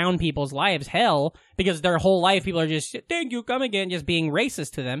young brown people's lives hell because their whole life people are just, thank you, come again, just being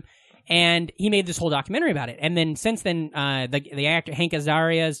racist to them. And he made this whole documentary about it. And then since then, the actor Hank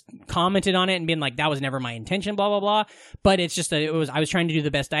Azaria's commented on it and been like, that was never my intention, blah, blah, blah. But it's just, I was trying to do the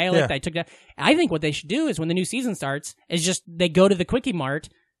best dialect. Yeah. I took that. I think what they should do is when the new season starts is just they go to the Quickie Mart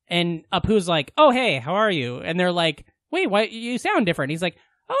and Apu's like, oh, hey, how are you? And they're like, wait, why you sound different? He's like,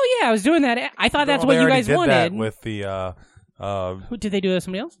 oh, yeah, I was doing that. I thought that's what you guys wanted. That with the, Who did they do that with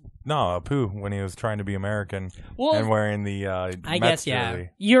somebody else? No, Apu, when he was trying to be American and wearing the I Mets guess, yeah. jersey.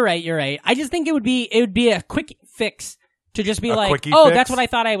 You're right. I just think it would be a quick fix to just be A like, quickie oh, fix? that's what I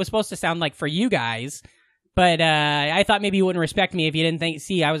thought I was supposed to sound like for you guys. But I thought maybe you wouldn't respect me if you didn't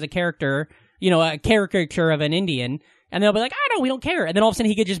see I was a character, a caricature of an Indian. And they'll be like, we don't care. And then all of a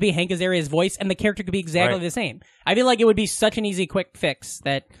sudden he could just be Hank Azaria's voice and the character could be exactly the same. I feel like it would be such an easy, quick fix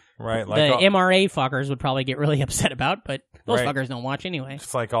that Right, the like MRA fuckers would probably get really upset about, but those fuckers don't watch anyway.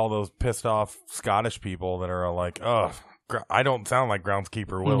 It's like all those pissed off Scottish people that are like, ugh, I don't sound like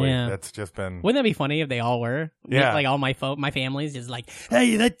Groundskeeper Willie. Yeah. That's just been... Wouldn't that be funny if they all were? Yeah. Like all my family's just like,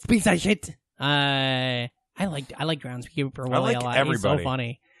 hey, that piece of shit. I like Groundskeeper Willie like a lot. everybody. He's so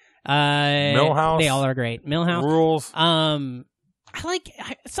funny. Millhouse. They all are great. Millhouse. Rules. I like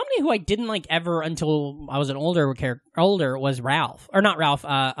somebody who I didn't like ever until I was an older was Ralph. Or not Ralph,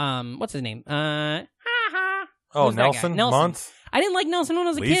 what's his name? Oh, Who's that Nelson? guy? Nelson. Months? I didn't like Nelson when I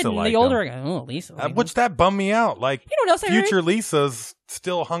was a Lisa kid. And liked the older him. I got, oh, Lisa. Which that bummed me out. Like, you know what else I heard? future Lisa's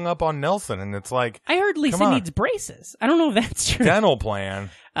still hung up on Nelson, and it's like... I heard Lisa needs braces. I don't know if that's true. Dental plan.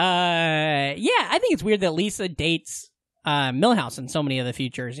 Yeah, I think it's weird that Lisa dates Millhouse in so many of the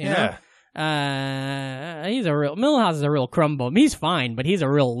futures, you know? Millhouse is a real crumble. He's fine, but he's a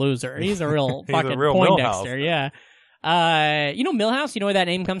real loser. He's a real He's fucking a real Poindexter, Millhouse. yeah. Millhouse, you know where that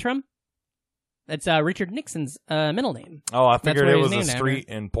name comes from? That's Richard Nixon's middle name. Oh, I figured where it he's was a named after. street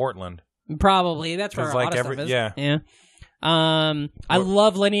in Portland. Probably. That's where a like lot of stuff is. yeah. I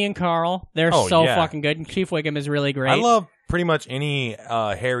love Lenny and Carl. They're so yeah. fucking good. And Chief Wiggum is really great. I love pretty much any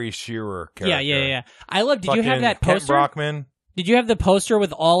Harry Shearer character. Yeah. I love. Did you have that Kent poster? Brockman. Did you have the poster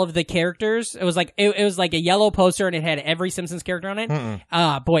with all of the characters? It was like it was like a yellow poster and it had every Simpsons character on it.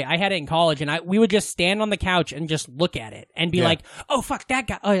 Boy, I had it in college and we would just stand on the couch and just look at it and be like, "Oh fuck that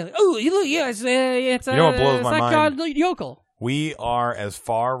guy! Oh, you look, yeah, it's You know what blows my mind? Yokel." We are as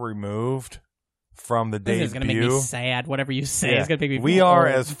far removed from the debut. This is going to make me sad. Whatever you say is going to make me We are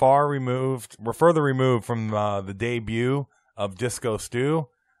as far removed. We're further removed from the debut of Disco Stew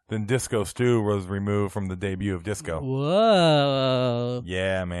than Disco Stew was removed from the debut of Disco. Whoa.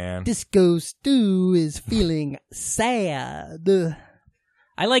 Yeah, man. Disco Stew is feeling sad.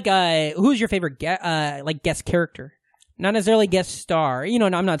 I like, who's your favorite guest character? Not necessarily guest star. You know,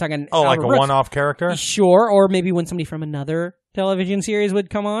 I'm not talking... Oh, like a one-off character? Sure, or maybe when somebody from another television series would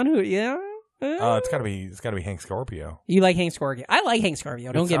come on. It's gotta be Hank Scorpio. You like Hank Scorpio? I like Hank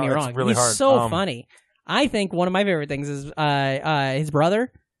Scorpio. Don't get me wrong. Really He's hard. so funny. I think one of my favorite things is his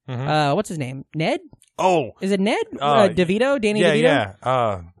brother. Mm-hmm. What's his name? Ned? Oh, is it Ned? DeVito? Danny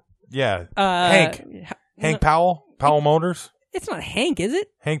DeVito? Yeah. Hank Powell? Powell Motors? It's not Hank, is it?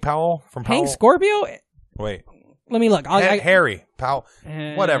 Hank Powell from Powell? Hank Scorpio? Wait. Let me look. Harry Powell.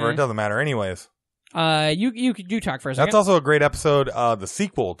 Whatever. It doesn't matter. Anyways. You talk for a second. That's also a great episode. The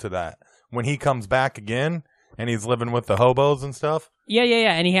sequel to that, when he comes back again and he's living with the hobos and stuff. Yeah.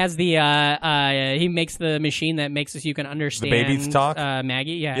 And he has the he makes the machine that makes us you can understand the babies talk.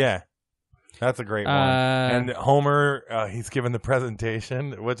 Maggie. Yeah. That's a great one. And Homer, he's giving the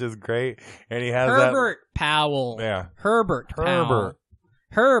presentation, which is great. And he has Herbert Powell. Yeah. Herbert.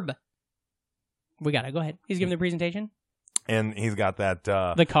 Herb. We got it. Go ahead. He's giving the presentation. And he's got that...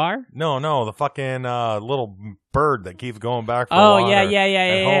 the car? No, the fucking little bird that keeps going back for water. Yeah.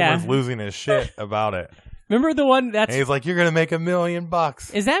 And Homer's losing his shit about it. Remember the one that's... And he's like, you're going to make $1 million.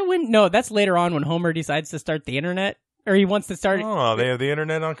 Is that when... No, that's later on when Homer decides to start the internet. Or he wants to start... Oh, they have the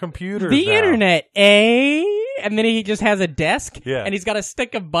internet on computers The now. internet, eh? And then he just has a desk. Yeah. And he's got a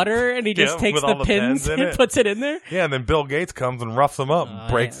stick of butter and he just takes the pins and puts it in there. Yeah, and then Bill Gates comes and roughs him up and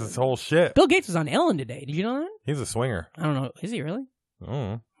breaks his whole shit. Bill Gates was on Ellen today. Did you know that? He's a swinger. I don't know. Is he really?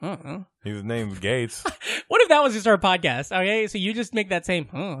 Oh. His name's Gates. What if that was just our podcast? Okay, so you just make that same...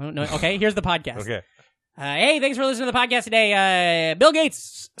 no. Okay, here's the podcast. Okay. Hey, thanks for listening to the podcast today. Bill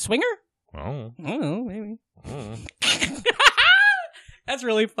Gates, swinger? Oh. I don't know, maybe. That's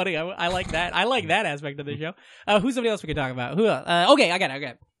really funny. I like that. I like that aspect of the show. Who's somebody else we could talk about? Who? Okay, I got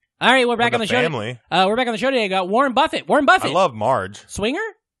it. All right, we're back on the show. Family. We're back on the show today. I got Warren Buffett. I love Marge. Swinger?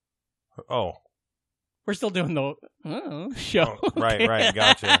 Oh. We're still doing the show. Oh, right.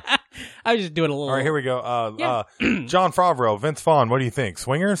 Gotcha. I was just doing a little... All right, here we go. John Favreau, Vince Vaughn, what do you think?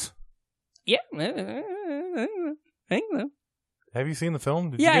 Swingers? Yeah. I think so. Have you seen the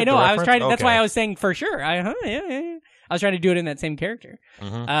film? Yeah, I know. I was trying to... That's why I was saying for sure. Yeah. I was trying to do it in that same character.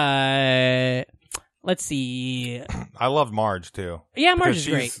 Mm-hmm. Let's see. I love Marge, too. Yeah, Marge is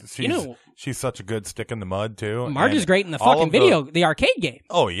great. She's such a good stick in the mud, too. Marge is great in the fucking the arcade game.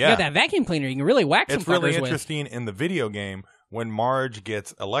 Oh, yeah. You got that vacuum cleaner. You can really whack some fuckers with. It's really interesting in the video game when Marge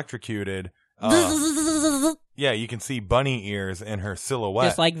gets electrocuted. Yeah, you can see bunny ears in her silhouette.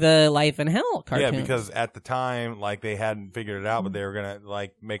 Just like the Life in Hell cartoon. Yeah, because at the time, like, they hadn't figured it out, but they were going to,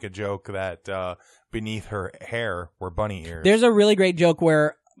 like, make a joke that beneath her hair were bunny ears. There's a really great joke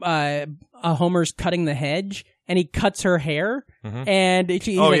where Homer's cutting the hedge, and he cuts her hair, and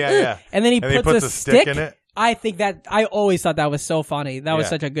he's like, and then he puts a stick in it. I always thought that was so funny. That was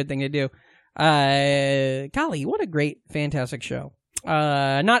such a good thing to do. Golly, what a great, fantastic show.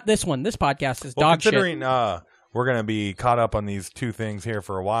 Not this one. This podcast is dog shit. Considering we're going to be caught up on these two things here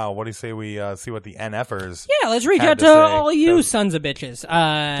for a while, what do you say we see what the NFers Yeah, let's reach out to all you sons of bitches.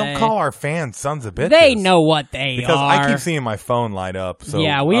 Don't call our fans sons of bitches. They know what they because are. I keep seeing my phone light up. So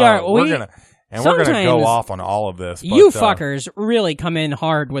yeah, we are. We're gonna go off on all of this. But, you fuckers really come in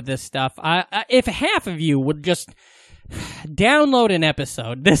hard with this stuff. If half of you would just download an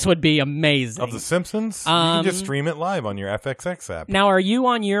episode, this would be amazing. Of The Simpsons? You can just stream it live on your FXX app. Now, are you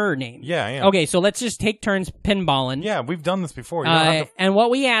on your name? Yeah, I am. Okay, so let's just take turns pinballing. Yeah, we've done this before. And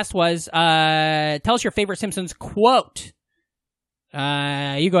what we asked was, tell us your favorite Simpsons quote. You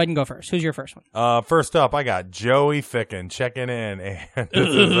go ahead and go first. Who's your first one? First up, I got Joey Ficken checking in. And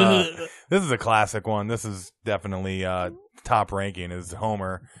this is a classic one. This is definitely top ranking is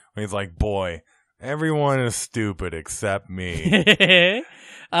Homer when he's like, boy, everyone is stupid except me.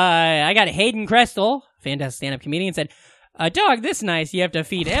 I got Hayden Crestle, fantastic stand-up comedian, said, a dog this nice you have to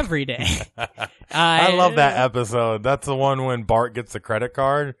feed every day. I love that episode. That's the one when Bart gets the credit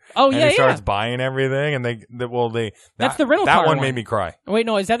card. Oh, and he starts buying everything, and that's the rental car That one made me cry. Wait,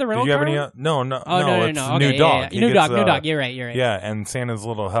 no, is that the rental car? Did you have any? No. Oh, it's no. New Dog. New Dog. You're right. Yeah, and Santa's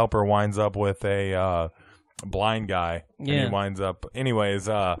little helper winds up with a blind guy. Yeah. And he winds up. Anyways,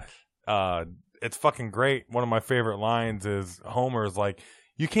 it's fucking great. One of my favorite lines is Homer's like,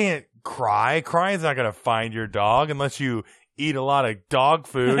 you can't cry. Crying's not going to find your dog unless you eat a lot of dog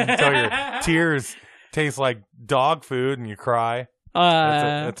food until your tears tastes like dog food and you cry.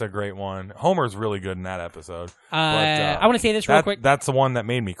 It's a great one. Homer's really good in that episode. I want to say this real quick. That's the one that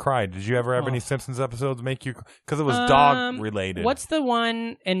made me cry. Did you ever have any Simpsons episodes make you? Because it was dog related. What's the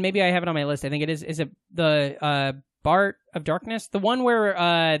one? And maybe I have it on my list. I think it is. Is it the Bart of Darkness? The one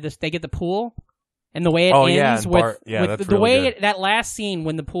where they get the pool and the way it ends with that's the really way good. that last scene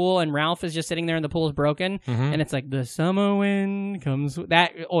when the pool and Ralph is just sitting there and the pool is broken and it's like the summer wind comes.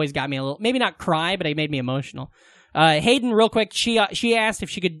 That always got me a little. Maybe not cry, but it made me emotional. Hayden, real quick, she asked if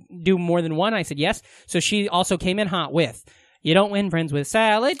she could do more than one. I said yes. So she also came in hot with, you don't win friends with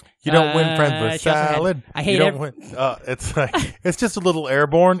salad. You don't win friends with salad. I hate it. It's like, it's just a little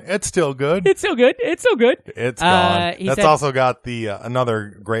airborne. It's still good. It's so good. It's so good. It's gone. That's also got the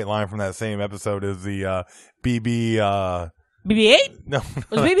another great line from that same episode is the BB. BB-8? No.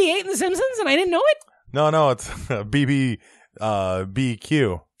 Was BB-8 in The Simpsons and I didn't know it? No, it's BB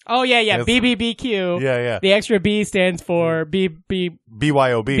BQ. Oh, yeah. BBBQ. Yeah. The extra B stands for BYOB.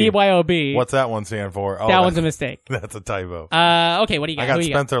 BYOB. What's that one stand for? Oh, that one's a mistake. That's a typo. Okay, what do you got? I got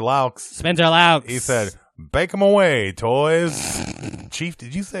Spencer Laux. Spencer Laux. He said, bake them away, toys. Chief,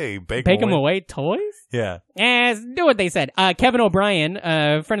 did you say bake them away, toys? Yeah. Do what they said. Kevin O'Brien,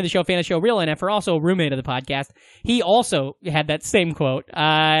 friend of the show, fan of the show, real NFer, also a roommate of the podcast. He also had that same quote.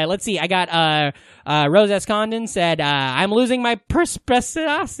 Let's see. I got Rose S. Condon said, I'm losing my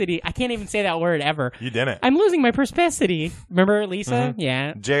perspicacity. I can't even say that word ever. You didn't. I'm losing my perspicacity. Remember Lisa? Mm-hmm.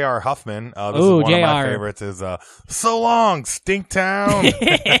 Yeah. J.R. Huffman. This is one of my favorites. Is so long,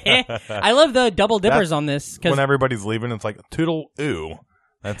 Stinktown. I love the double dippers on this. When everybody's leaving, it's like toodle ooh.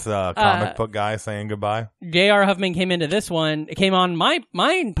 That's a comic book guy saying goodbye. J.R. Huffman came into this one. It came on my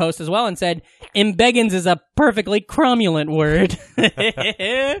post as well and said, "Imbeggins is a perfectly cromulent word."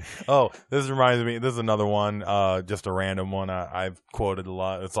 Oh, this reminds me. This is another one, just a random one I've quoted a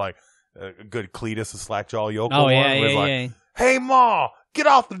lot. It's like a good Cletus, a slackjaw yokel one. Yeah. Hey, Ma, get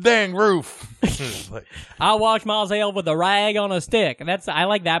off the dang roof. I'll wash my tail with a rag on a stick. I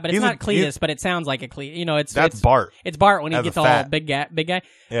like that, but it's not Cletus, but it sounds like a Cletus. You know, it's Bart. It's Bart when he gets all big guy.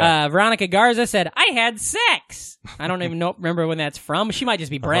 Yeah. Veronica Garza said, "I had sex." I don't even remember when that's from. She might just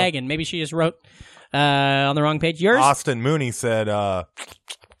be bragging. Maybe she just wrote on the wrong page. Yours? Austin Mooney said, "Oh,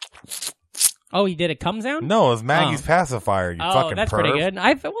 he did a cum sound." No, it was Maggie's pacifier. You fucking that's perv. Pretty good.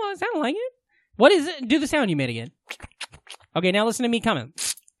 It sounded like it. What is it? Do the sound you made again. Okay, now listen to me coming.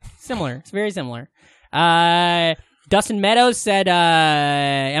 Similar. It's very similar. Dustin Meadows said,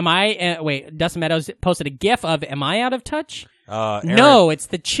 Dustin Meadows posted a GIF of, am I out of touch? No, it's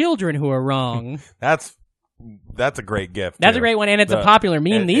the children who are wrong. That's a great GIF. That's a great one, and it's a popular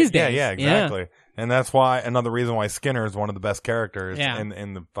meme these days. Yeah, exactly. Yeah. And that's why, another reason why Skinner is one of the best characters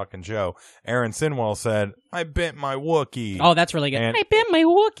in the fucking show. Aaron Sinwell said, I bit my Wookiee. Oh, that's really good. I bit my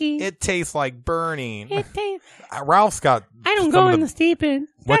Wookiee. It tastes like burning. Ralph's got... I don't go in the steep end.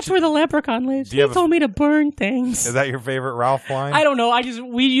 That's where the leprechaun lives. He told me to burn things. Is that your favorite Ralph line? I don't know.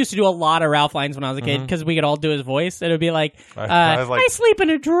 We used to do a lot of Ralph lines when I was a kid because we could all do his voice. It would be like, I sleep in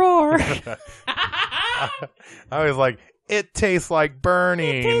a drawer. I was like, it tastes like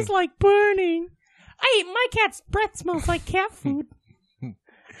burning. It tastes like burning. My cat's breath smells like cat food.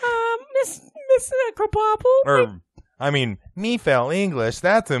 Miss Krabappel. Me fell English.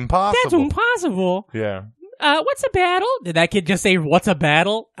 That's impossible. That's impossible. Yeah. What's a battle? Did that kid just say, what's a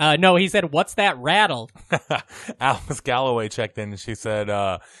battle? No, he said, what's that rattle? Alice Galloway checked in and she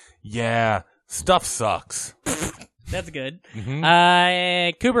said, yeah, stuff sucks. That's good.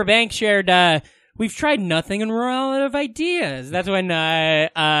 Mm-hmm. Cooper Banks shared, we've tried nothing and we're all out of ideas. That's when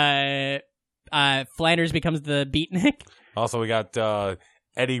Flanders becomes the beatnik. Also, we got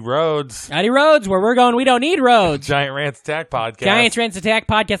Eddie Rhodes. Eddie Rhodes, where we're going, we don't need roads. Giant Rants Attack Podcast. Giant Rants Attack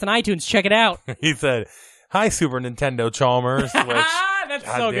Podcast on iTunes. Check it out. He said, hi, Super Nintendo Chalmers. Which, that's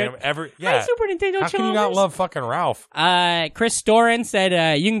so good. Hi, Super Nintendo Chalmers. How can you not love fucking Ralph? Chris Storin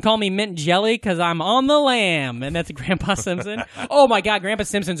said, you can call me Mint Jelly because I'm on the lam. And that's Grandpa Simpson. Oh my God, Grandpa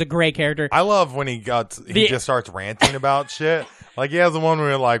Simpson's a great character. I love when he just starts ranting about shit. Like, he has the one where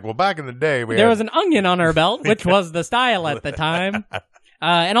you're like, well, back in the day, there was an onion on her belt, which was the style at the time.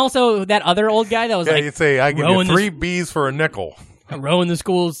 And also that other old guy that was like, you'd say, I give you 3 B's for a nickel. Rowing the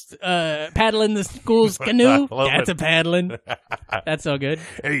school's, paddling the school's canoe. That's a paddling. That's so good.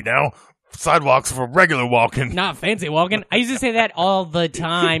 Hey, now, sidewalks for regular walking. Not fancy walking. I used to say that all the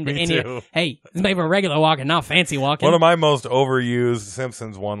time. Me too. Hey, it's made for regular walking, not fancy walking. One of my most overused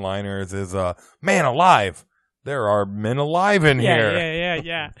Simpsons one-liners is, man alive. There are men alive in here.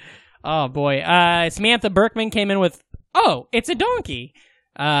 Yeah. Oh, boy. Samantha Berkman came in with, oh, it's a donkey.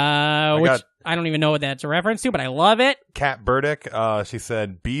 I got I don't even know what that's a reference to, but I love it. Kat Burdick, she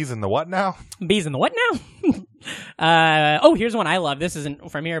said, bees in the what now? Bees in the what now? Here's one I love. This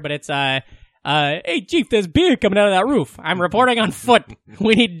isn't from here, but it's, hey, Chief, there's beer coming out of that roof. I'm reporting on foot.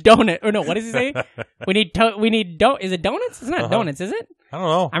 We need donut. Or no, what does he say? Is it donuts? It's not donuts, is it? I don't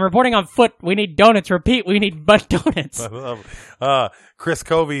know. I'm reporting on foot. We need donuts. Repeat, we need donuts. Chris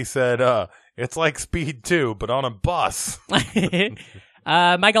Covey said, it's like Speed 2, but on a bus.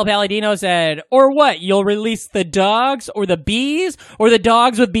 Michael Palladino said, or what? You'll release the dogs or the bees or the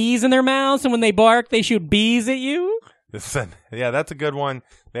dogs with bees in their mouths, and when they bark, they shoot bees at you? Yeah, that's a good one.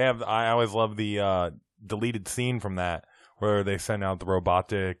 I always love the deleted scene from that where they send out the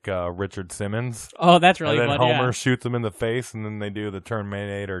robotic Richard Simmons. Oh, that's really fun. And then Homer shoots him in the face, and then they do the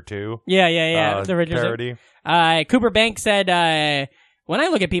Terminator 2. Yeah. The Richard parody. Cooper Banks said, when I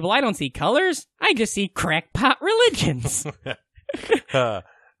look at people, I don't see colors. I just see crackpot religions.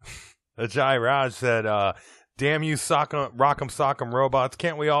 Ajay Raj said, damn you rock'em sock'em robots,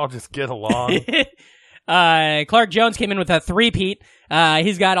 can't we all just get along? Clark Jones came in with a three-peat.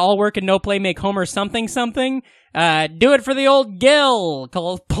 He's got all work and no play make Homer something. Do it for the old Gil.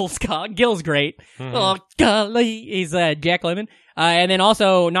 Gil's great. Mm-hmm. Oh, golly. He's Jack Lemmon. And then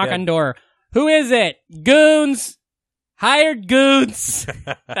also knock on door. Who is it? Goons. Hired goons.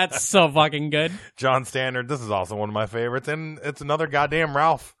 That's so fucking good. John Standard, this is also one of my favorites, and it's another goddamn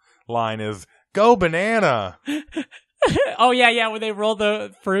Ralph line is, go banana. Oh, yeah, when they roll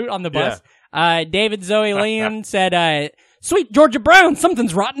the fruit on the bus. Yeah. David Zoe Leon said, sweet Georgia Brown,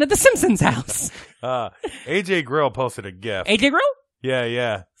 something's rotten at the Simpsons house. AJ Grill posted a GIF. AJ Grill?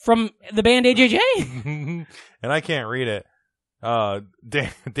 Yeah. From the band AJJ? And I can't read it.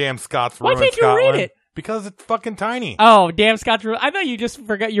 Damn Scots Why ruined can't you Scotland. read it? Because it's fucking tiny. Oh, damn Scots ruined. I thought you just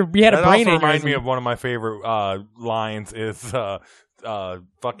forgot you had a brain aneurysm. That also reminds me of one of my favorite lines is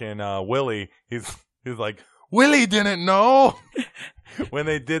fucking Willie. He's like, Willie didn't know. When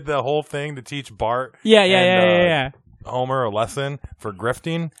they did the whole thing to teach Bart yeah. Homer a lesson for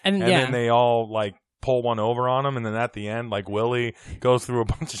grifting, and then they all like pull one over on him, and then at the end, like Willie goes through a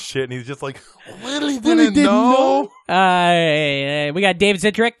bunch of shit, and he's just like, Willie didn't know. We got David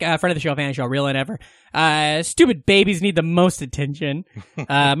Citrick, friend of the show, fan of the show, real and ever. Stupid babies need the most attention.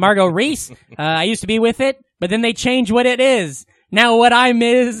 Margot Reese, I used to be with it, but then they changed what it is. Now what I'm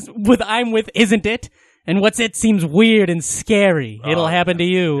with isn't it? And what's it seems weird and scary. It'll happen to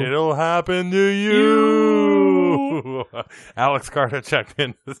you. It'll happen to you. Alex Carter checked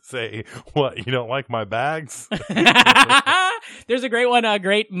in to say, what, you don't like my bags? There's a great one, a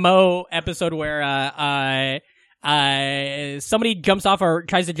great Mo episode where somebody jumps off or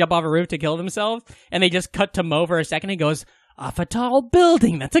tries to jump off a roof to kill themselves, and they just cut to Mo for a second. He goes, off a tall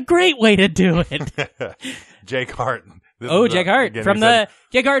building. That's a great way to do it. Jake Hart. Jake Hart.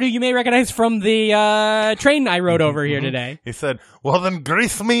 Jake Hart, who you may recognize from the train I rode over here today. He said, well, then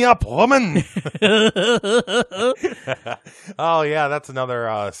grease me up, woman. Oh, yeah, that's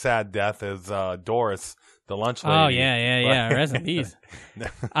another sad death is Doris, the lunch lady. Oh, yeah. Rest in peace. We Do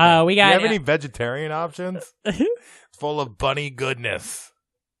got. you have any vegetarian options? It's full of bunny goodness.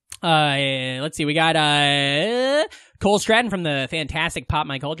 Let's see. We got Cole Stratton from the fantastic Pop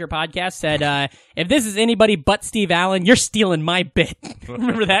My Culture podcast said, if this is anybody but Steve Allen, you're stealing my bit.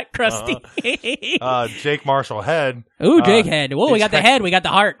 Remember that, Krusty? Jake Marshall Head. Ooh, Jake Head. Whoa, we got the head, we got the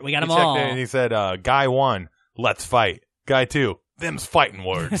heart, we got them all. And he said, guy 1, let's fight. Guy 2, them's fighting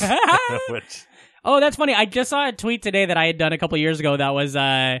words. Oh, that's funny. I just saw a tweet today that I had done a couple years ago that was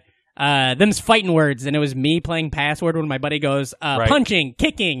them's fighting words, and it was me playing Password when my buddy goes punching,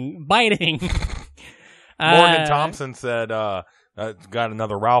 kicking, biting. Morgan Thompson said, got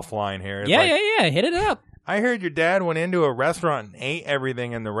another Ralph line here. Yeah, hit it up. I heard your dad went into a restaurant and ate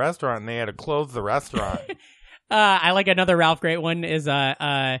everything in the restaurant, and they had to close the restaurant. I like another Ralph great one is, they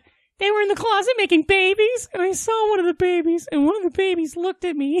were in the closet making babies, and I saw one of the babies, and one of the babies looked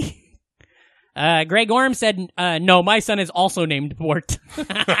at me. Greg Orm said, no, my son is also named Bort.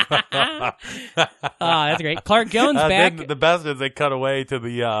 That's great. Clark Jones back. The best is they cut away to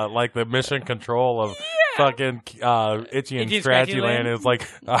the, like the mission control of fucking, Itchy and Scratchy Land. It's like,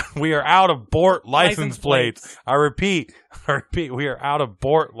 we are out of Bort license plates. I repeat, we are out of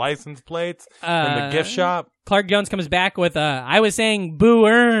Bort license plates in the gift shop. Clark Jones comes back with, I was saying Boo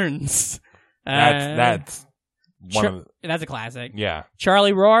Earns. That's that's a classic. Yeah.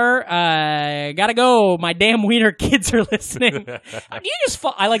 Charlie Roar, gotta go. My damn wiener kids are listening. Do you just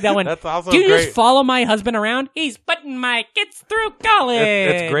I like that one. That's also Do you great. just follow my husband around? He's putting my kids through college.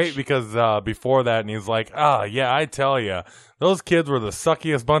 It's great because before that, and he's like, yeah, I tell you, those kids were the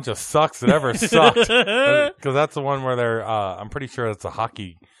suckiest bunch of sucks that ever sucked. Because that's the one where they're, I'm pretty sure it's a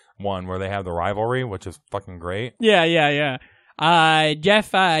hockey one where they have the rivalry, which is fucking great. Yeah.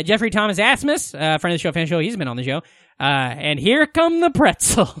 Jeffrey Thomas Asmus, friend of the show, fan show, he's been on the show. And here come the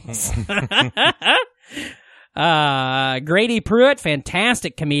pretzels. Grady Pruitt,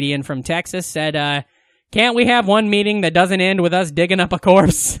 fantastic comedian from Texas, said, can't we have one meeting that doesn't end with us digging up a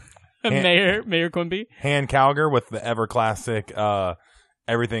corpse? Mayor Quimby. Han Calger with the ever classic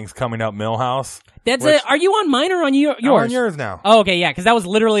Everything's Coming Up Millhouse. Are you on mine or on yours? I'm on yours now. Oh, okay, yeah, because that was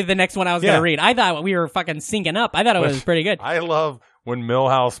literally the next one I was going to read. I thought we were fucking syncing up. I thought it was pretty good. I love when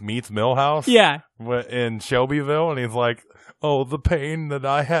Millhouse meets Millhouse. Yeah. In Shelbyville, and he's like, oh, the pain that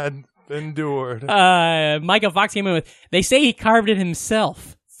I had endured. Micah Fox came in with, they say he carved it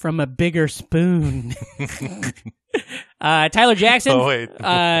himself from a bigger spoon. Tyler Jackson. Oh, wait.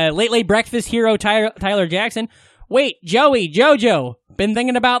 Late Breakfast hero Tyler Jackson. Wait, JoJo. Been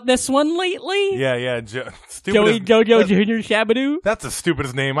thinking about this one lately? Yeah. Joey JoJo Jr. Shabadoo. That's the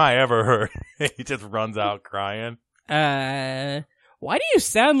stupidest name I ever heard. He just runs out crying. Why do you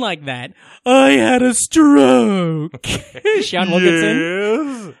sound like that? I had a stroke. Sean Wilkinson.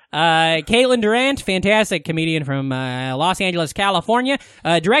 Yes. Caitlin Durant, fantastic comedian from Los Angeles, California.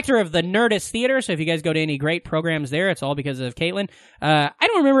 Director of the Nerdist Theater. So if you guys go to any great programs there, it's all because of Caitlin. I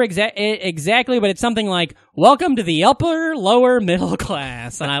don't remember exactly, but it's something like, welcome to the upper, lower, middle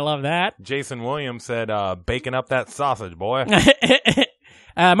class. And I love that. Jason Williams said, baking up that sausage, boy.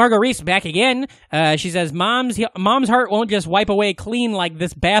 Margot Reese back again. She says, Mom's heart won't just wipe away clean like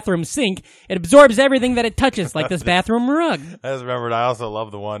this bathroom sink. It absorbs everything that it touches, like this bathroom rug. I just remembered. I also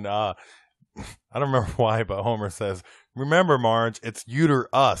love the one. I don't remember why, but Homer says, "Remember, Marge, it's youter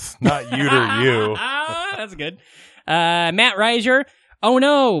us, not youter you." That's good. Matt Reiser. Oh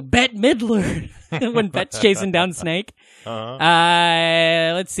no, Bette Midler. When Bette's chasing down Snake.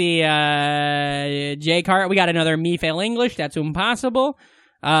 Let's see. Jay Carr. We got another Me Fail English. That's impossible.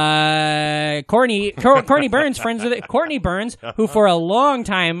 Courtney Burns, friends with it. Courtney Burns, who for a long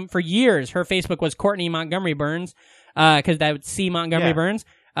time, for years, her Facebook was Courtney Montgomery Burns, because that would see Montgomery Burns.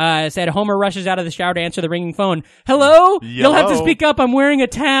 Said Homer rushes out of the shower to answer the ringing phone. Hello? You'll have to speak up. I'm wearing a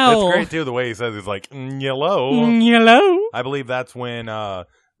towel. That's great too. The way he says, he's like, yellow. Yellow. I believe that's when him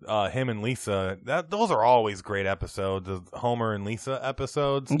and Lisa. Those are always great episodes. The Homer and Lisa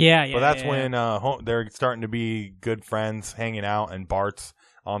episodes. Yeah. But that's when they're starting to be good friends, hanging out, and Bart's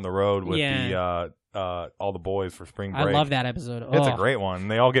on the road with the all the boys for spring break. I love that episode. It's a great one.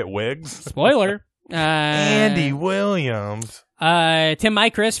 They all get wigs. Spoiler. Andy Williams. Tim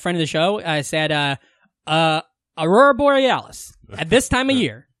Micris, friend of the show, said, Aurora Borealis, at this time of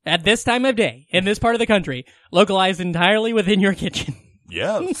year, at this time of day, in this part of the country, localized entirely within your kitchen.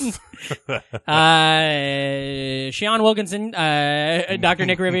 Yes. Sean Wilkinson, Dr.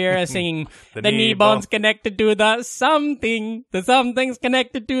 Nick Riviera singing, the knee bone's connected to the something, the something's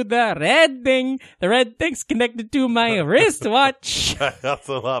connected to the red thing, the red thing's connected to my wristwatch. I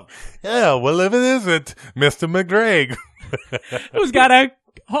also love, well, if it isn't, Mr. McGregor. Who's got a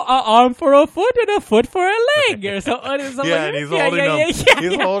arm for a foot and a foot for a leg, or something. And he's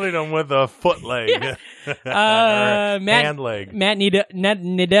holding them with a foot leg. Yeah. Hand leg. Matt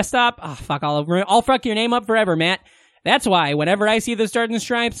Nidestop. Oh, fuck, I'll fuck your name up forever, Matt. That's why whenever I see the Stars and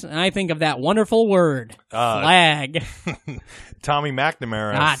Stripes, I think of that wonderful word, flag. Tommy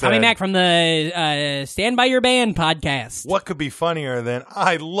McNamara said, Tommy Mac from the Stand By Your Band podcast. What could be funnier than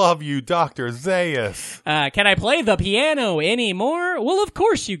I love you, Dr. Zayas? Can I play the piano anymore? Well, of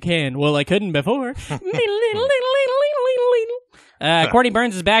course you can. Well, I couldn't before. Courtney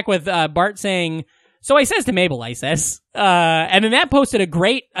Burns is back with Bart saying, so I says to Mabel, and then that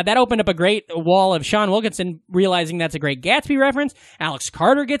opened up a great wall of Sean Wilkinson realizing that's a great Gatsby reference. Alex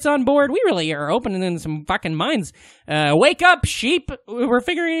Carter gets on board. We really are opening some fucking minds. Wake up, sheep. We're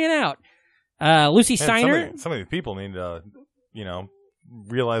figuring it out. Lucy Steiner. Some of these people need to,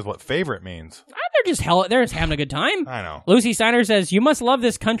 realize what favorite means. They're just having a good time. I know. Lucy Steiner says, you must love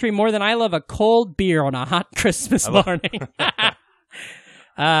this country more than I love a cold beer on a hot Christmas morning.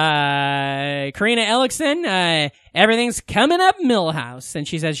 Karina Ellickson, everything's coming up Millhouse. And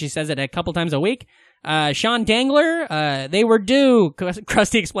she says it a couple times a week. Sean Dangler, they were due.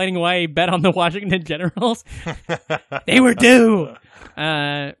 Krusty explaining why he bet on the Washington Generals. They were due.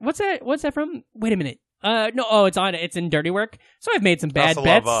 What's that from? Wait a minute. It's in Dirty Work. So I've made some bad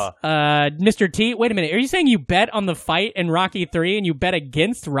bets. Mr. T, wait a minute. Are you saying you bet on the fight in Rocky 3 and you bet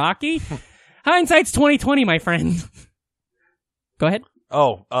against Rocky? Hindsight's 20/20, my friend. Go ahead.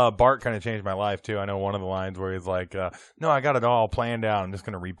 Oh, Bart kind of changed my life, too. I know one of the lines where he's like, no, I got it all planned out. I'm just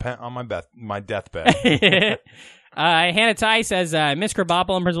going to repent on my deathbed. Hannah Ty says, Miss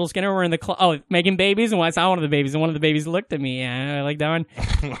Krabappel and Principal Skinner were in the making babies, and I saw one of the babies, and one of the babies looked at me. Yeah, I like that one.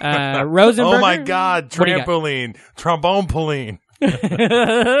 Rosenberger. Oh, my God. Trampoline. Trombone-poline.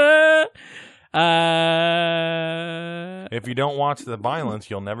 If you don't watch the violence,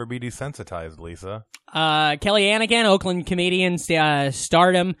 you'll never be desensitized, Lisa. Kelly Anakin, Oakland comedian,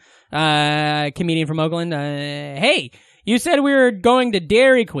 stardom, comedian from Oakland. Hey, you said we were going to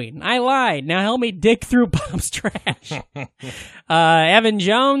Dairy Queen. I lied. Now help me dig through Bob's trash. Evan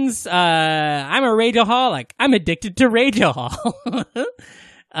Jones, I'm a rageaholic. I'm addicted to rageahol.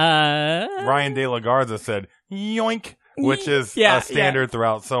 Ryan De La Garza said, yoink, which is a standard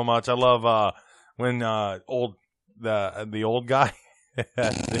throughout so much. I love when the old guy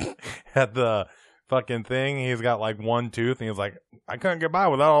had the fucking thing. He's got like one tooth, and he's like, I couldn't get by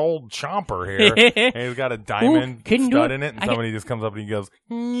without an old chomper here. And he's got a diamond stud in it, and somebody just comes up and he goes,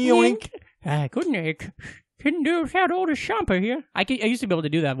 yoink. Couldn't do it without old chomper here. I used to be able to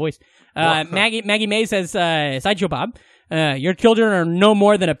do that voice. Maggie May says, Sideshow Bob, your children are no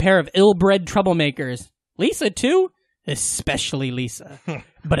more than a pair of ill-bred troublemakers. Lisa, too? Especially Lisa.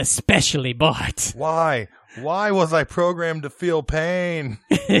 But especially Bart. Why? Why was I programmed to feel pain?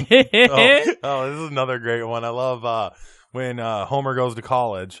 Oh, this is another great one. I love when Homer goes to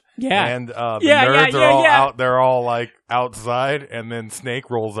college. Yeah. And the nerds are all out. They're all like outside, and then Snake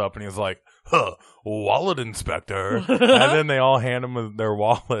rolls up and he's like, wallet inspector. And then they all hand him their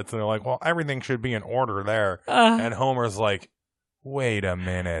wallets, and they're like, well, everything should be in order there. And Homer's like, wait a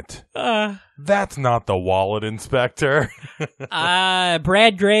minute. That's not the wallet inspector.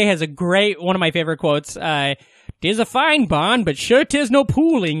 Brad Gray has one of my favorite quotes. "'Tis a fine barn, but sure 'tis no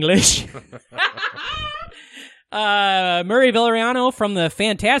pool English." Murray Villarreano from the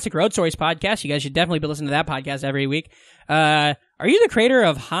fantastic Road Stories podcast. You guys should definitely be listening to that podcast every week. Are you the creator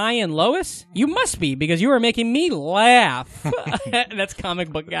of High and Lois? You must be, because you are making me laugh. That's comic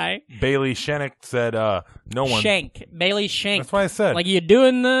book guy. Bailey Shank said, no one. Bailey Shank. That's what I said. Like you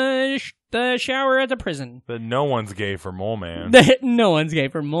doing the shower at the prison. But no one's gay for Mole Man. No one's gay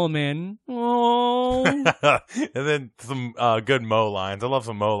for Mole Man. Oh. And then some good Mo lines. I love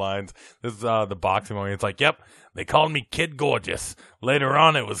some Mo lines. This is the boxing one. It's like, yep, they called me Kid Gorgeous. Later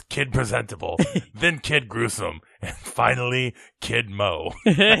on, it was Kid Presentable. Then Kid Gruesome. And finally, Kid Mo.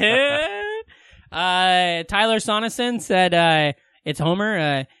 Tyler Sonneson said, it's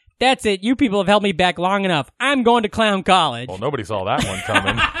Homer. That's it. You people have held me back long enough. I'm going to clown college. Well, nobody saw that one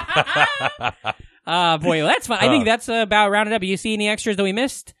coming. Boy, well, that's fun. I think that's about rounded up. You see any extras that we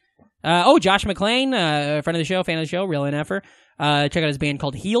missed? Josh McClain, friend of the show, fan of the show, real NFer. Check out his band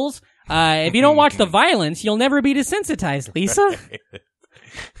called Heels. If you don't watch the violence, you'll never be desensitized, Lisa.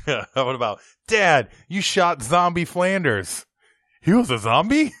 What about, Dad, you shot Zombie Flanders. He was a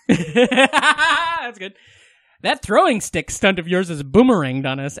zombie? That's good. That throwing stick stunt of yours is boomeranged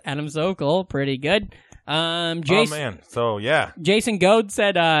on us, Adam Sokol. Pretty good. Oh, man. So, yeah. Jason Goad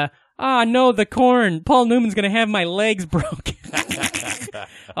said, no, the corn. Paul Newman's going to have my legs broken.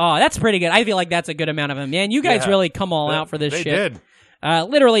 Oh, that's pretty good. I feel like that's a good amount of them. Man, you guys really come all out for this shit. They did.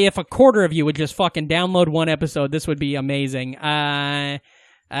 Literally, if a quarter of you would just fucking download one episode, this would be amazing. So what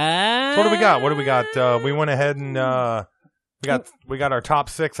do we got? We went ahead and... We got our top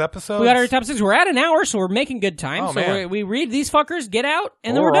 6 episodes. We got our top 6. We're at an hour, so we're making good time. Oh, so we read these fuckers, get out,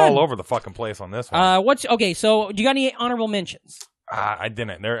 and then we're done. All over the fucking place on this one. Okay, so do you got any honorable mentions? I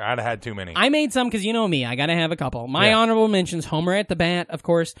didn't. I'd have had too many. I made some because you know me. I got to have a couple. My honorable mentions, Homer at the Bat, of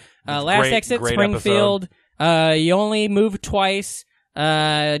course. Last Exit, Springfield. You Only Move Twice.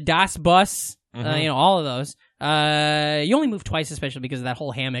 Das Bus. All of those. You Only Move Twice, especially because of that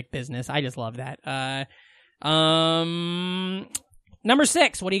whole hammock business. I just love that. Number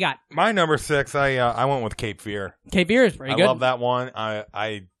 6, what do you got? My number 6, I went with Cape Fear. Cape Fear is pretty good. I love that one.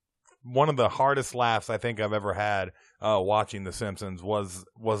 I one of the hardest laughs I think I've ever had watching The Simpsons was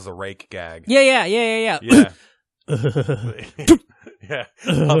the rake gag. Yeah. Yeah.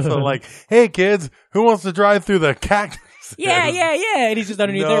 Also, like, hey kids, who wants to drive through the cactus? Yeah. And he's just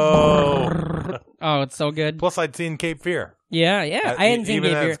underneath there. Oh, it's so good. Plus, I'd seen Cape Fear. Yeah. I hadn't seen Cape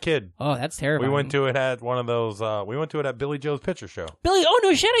Fear. Even as a kid. Oh, that's terrible. We went to it at one of those. We went to it at Billy Joe's Picture Show. Oh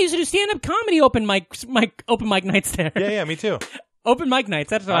no shit! I used to do stand-up comedy open mic nights there. Yeah, me too. Open mic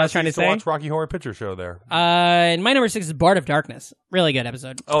nights. That's what I was trying to say. Watch Rocky Horror Picture Show there. And my number 6 is Bart of Darkness. Really good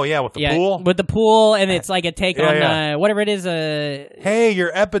episode. Oh yeah, with the pool. With the pool, and it's like a take on whatever it is. Hey,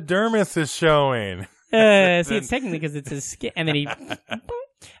 your epidermis is showing. See, it's technically because it's his skin, and then he.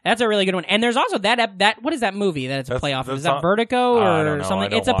 That's a really good one. And there's also that what is that movie that it's a playoff of? Is that Vertigo I don't or know.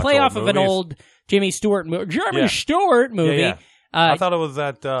 something? It's a playoff of an old Jimmy Stewart movie. Stewart movie. Yeah. I thought it was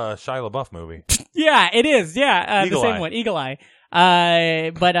that Shia LaBeouf movie. Yeah, it is. Yeah, the same Eye. one, Eagle Eye.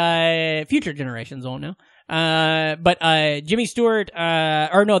 But future generations won't know. But Jimmy Stewart,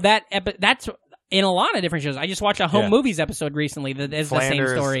 that's in a lot of different shows. I just watched a Home Movies episode recently that is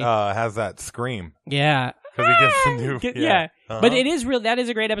Flanders, the same story. Has that scream. Yeah. Because he gets to do, But it is real. That is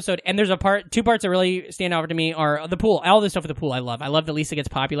a great episode. And there's two parts that really stand out to me are the pool. All the stuff with the pool I love. I love that Lisa gets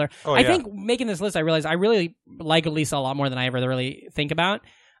popular. I think making this list, I realized I really like Lisa a lot more than I ever really think about.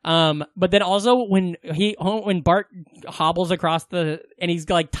 But then also when Bart hobbles across and he's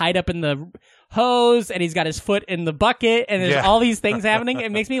like tied up in the hose and he's got his foot in the bucket and there's all these things happening,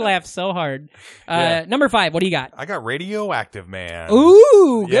 it makes me laugh so hard. Number 5, what do you got? I got Radioactive Man.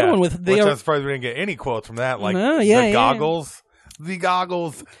 Ooh, good one with the. Which I'm surprised we didn't get any quotes from that. Like the goggles. The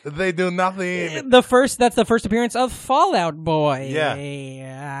goggles, they do nothing. That's the first appearance of Fall Out Boy.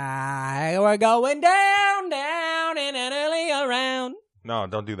 Yeah. We're going down and early around. No,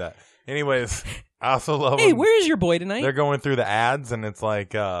 don't do that. Anyways, I also love Hey, where's your boy tonight? They're going through the ads, and it's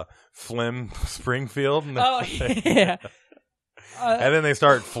like Flim Springfield. And yeah. And then they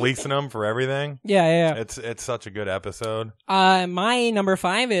start fleecing them for everything. Yeah. It's such a good episode. My number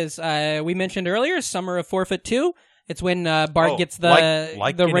 5 is, we mentioned earlier, Summer of 4'2". It's when Bart gets the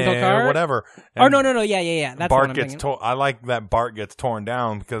rental car or whatever. No. Yeah. That's Bart what I'm gets I like that Bart gets torn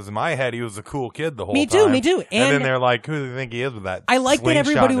down because in my head he was a cool kid the whole time. Me too. And then they're like, "Who do you think he is with that?" I like that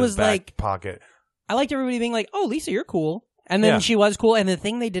everybody was like, "Pocket." I liked everybody being like, "Oh, Lisa, you're cool." And then she was cool. And the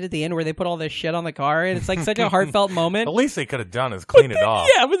thing they did at the end where they put all this shit on the car, and it's like such a heartfelt moment. The least they could have done is clean it off.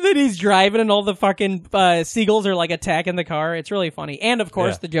 Yeah, but then he's driving and all the fucking seagulls are like attacking the car. It's really funny. And of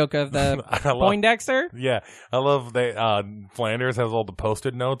course, the joke of the Poindexter. Yeah, I love Flanders has all the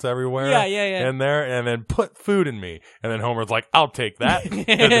Post-it notes everywhere. Yeah. In there, and then put food in me. And then Homer's like, "I'll take that." And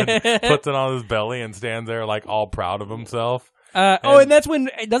then puts it on his belly and stands there like all proud of himself. And that's when,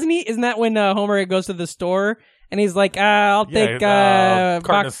 isn't that when Homer goes to the store? And he's like, I'll take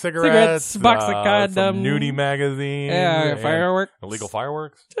carton of cigarettes, box of condoms, some nudie magazine, fireworks, illegal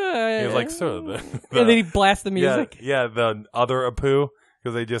fireworks. He's like, and then he blasts the music. Yeah, the other Apu,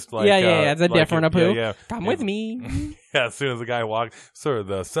 because they just like, it's a different Apu. Yeah. Come with me. Yeah, as soon as the guy walks, sir,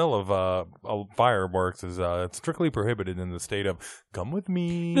 the sale of fireworks is strictly prohibited in the state of. Come with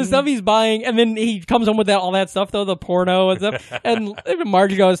me. The stuff he's buying, and then he comes home with all that stuff, though, the porno and stuff. And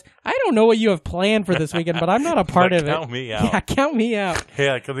Marge goes, "I don't know what you have planned for this weekend, but I'm not a part of it. Count me out." Yeah, count me out.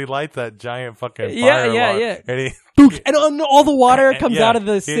 Yeah, because he lights that giant fucking fire alarm, and and all the water comes out of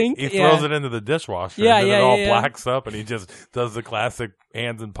the sink. He throws it into the dishwasher. And then it all blacks up, and he just does the classic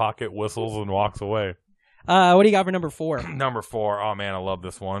hands in pocket whistles and walks away. What do you got for number 4? Number 4. Oh man, I love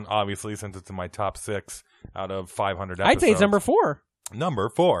this one. Obviously, since it's in my top 6 out of 500 episodes. I'd say it's number 4. Number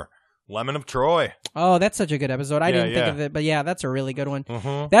 4, Lemon of Troy. Oh, that's such a good episode. I didn't think of it, but that's a really good one.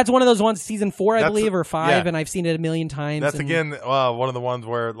 Mm-hmm. That's one of those ones, season 4, I believe, or 5, and I've seen it a million times. That's again one of the ones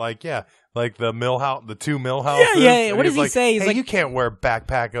where, like the Millhouse, the 2 Millhouses. Yeah. What does he say? He's like, you can't wear a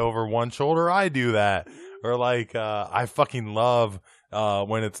backpack over one shoulder. I do that. Or like, I fucking love.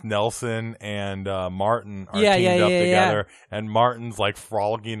 When it's Nelson and Martin are teamed up together, and Martin's like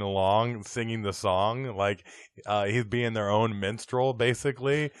frolicking along, singing the song, like he's being their own minstrel,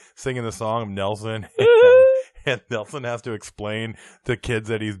 basically singing the song of Nelson, and Nelson has to explain to kids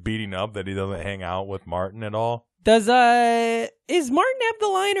that he's beating up that he doesn't hang out with Martin at all. Does is Martin have the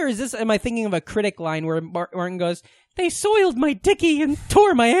line, or am I thinking of a Critic line where Martin goes, "They soiled my dickie and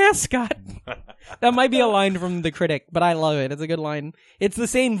tore my ascot"? That might be a line from the Critic, but I love it. It's a good line. It's the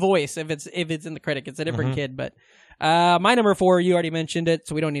same voice if it's in the Critic. It's a different kid, but my number 4, you already mentioned it,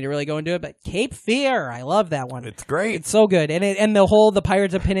 so we don't need to really go into it. But Cape Fear, I love that one. It's great. It's so good, and the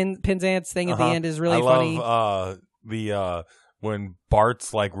Pirates of Penzance thing at the end is really funny. I love when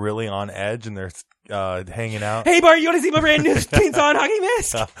Bart's like really on edge and they're hanging out. Hey Bart, you want to see my brand new chainsaw and hockey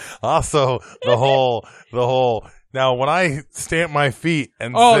mask? Also, the whole. Now, when I stamp my feet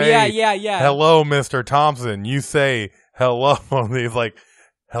and say, "Hello, Mr. Thompson," you say, "Hello." And he's like,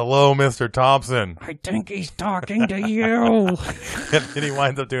 "Hello, Mr. Thompson." I think he's talking to you. And then he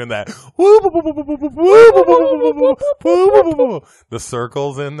winds up doing that. The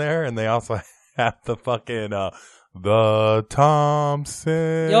circles in there, and they also have the fucking the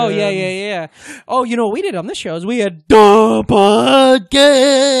Thompson. Oh, yeah. Oh, you know what we did on this show is we had the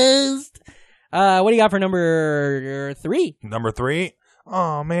podcast. What do you got for number 3? Number 3?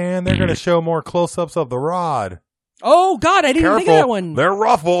 Oh, man, they're going to show more close-ups of the rod. Oh, God, I didn't even think of that one. They're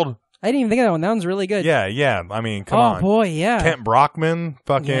ruffled. I didn't even think of that one. That one's really good. Yeah. I mean, come on. Oh, boy, yeah. Kent Brockman,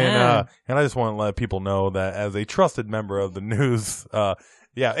 fucking, Yeah. and I just want to let people know that as a trusted member of the news,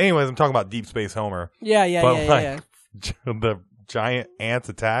 anyways, I'm talking about Deep Space Homer. Yeah. The giant ants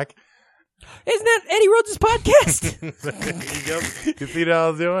attack. Isn't that Eddie Rhodes' podcast? You see what I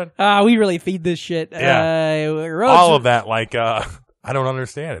was doing? We really feed this shit. Yeah. Rhodes, All of that, like, I don't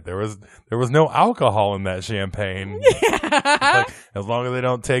understand it. There was no alcohol in that champagne. Like, as long as they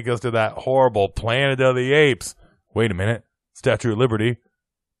don't take us to that horrible Planet of the Apes. Wait a minute. Statue of Liberty.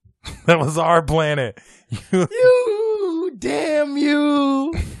 That was our planet. You damn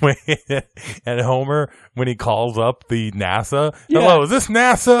you. And Homer, when he calls up the NASA, hello, is this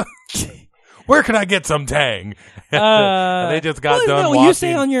NASA? Where can I get some Tang? And they just got done watching. You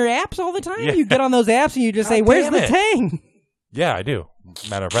say on your apps all the time? Yeah. You get on those apps and you just say, where's the Tang? Yeah, I do.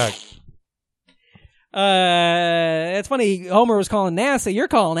 Matter of fact. It's funny. Homer was calling NASA. You're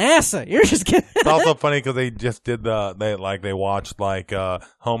calling NASA. You're just kidding. It's also funny because they just did they watched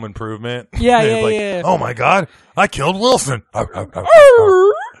Home Improvement. Yeah, yeah. Oh my God, I killed Wilson.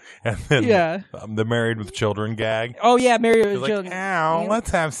 And then the Married with Children gag. Oh yeah, Married with Children. Like, ow,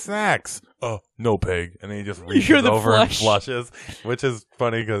 let's have sex. Oh, no pig. And then he just reaches over and flushes, which is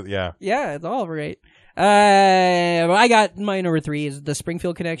funny because yeah, it's all great. I got my number 3 is the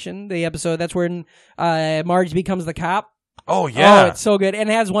Springfield Connection, the episode. That's when Marge becomes the cop. Oh yeah, it's so good, and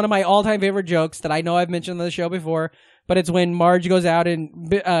it has one of my all-time favorite jokes that I know I've mentioned on the show before. But it's when Marge goes out and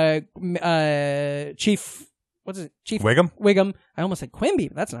Chief Wiggum. I almost said Quimby,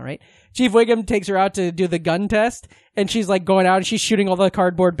 but that's not right. Chief Wiggum takes her out to do the gun test, and she's like going out and she's shooting all the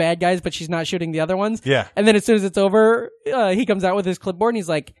cardboard bad guys, but she's not shooting the other ones. Yeah. And then as soon as it's over, he comes out with his clipboard and he's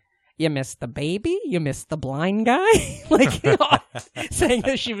like, "You missed the baby? You missed the blind guy?" Like, saying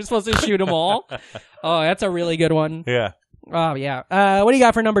that she was supposed to shoot them all. Oh, that's a really good one. Yeah. Oh, yeah. What do you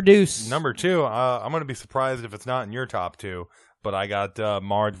got for number deuce? Number 2, I'm going to be surprised if it's not in your top 2, but I got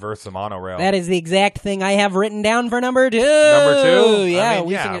Marge versus the monorail. That is the exact thing I have written down for number 2. Number 2? Yeah,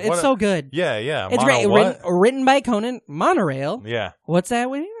 it's so good. Yeah. It's great. Written by Conan. Monorail. Yeah. What's that?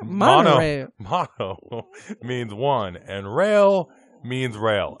 Monorail. Mono means one, and rail means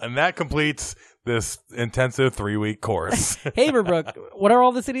rail. And that completes this intensive 3-week course. Haverbrook. What are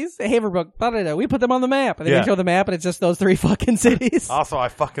all the cities? Haverbrook. We put them on the map. And then they show the map, and it's just those 3 fucking cities. Also, I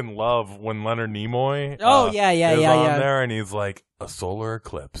fucking love when Leonard Nimoy is on there, and he's like, a solar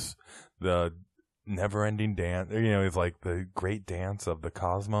eclipse, the never-ending dance. He's like, the great dance of the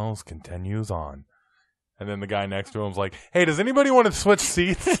cosmos continues on. And then the guy next to him's like, "Hey, does anybody want to switch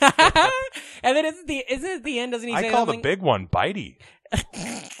seats?" And then isn't it at the end? Doesn't he say I call something? the big one Bitey.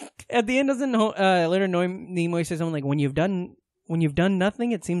 At the end, doesn't Leonard Nimoy say something like, "When you've done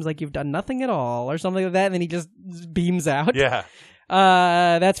nothing, it seems like you've done nothing at all," or something like that, and then he just beams out. Yeah.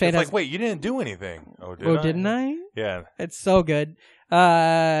 That's fantastic. It's like, wait, you didn't do anything. Didn't I? Yeah. It's so good.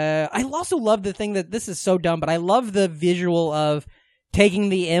 I also love the thing that this is so dumb, but I love the visual of taking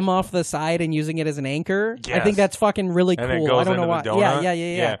the M off the side and using it as an anchor. Yes. I think that's fucking really cool. And it goes I don't into know why. The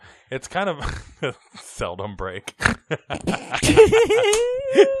donut. Yeah. It's kind of seldom break.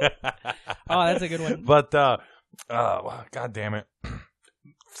 Oh, that's a good one. But God damn it,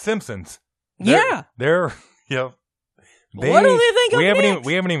 Simpsons. They're Yep. What do they think of next?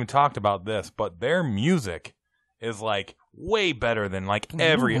 We haven't even talked about this, but their music is like way better than like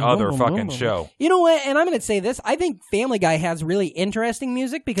every other fucking show. You know what? And I'm going to say this. I think Family Guy has really interesting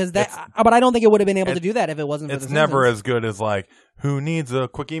music because but I don't think it would have been able to do that if it wasn't for the Simpsons. It's never as good as like, who needs a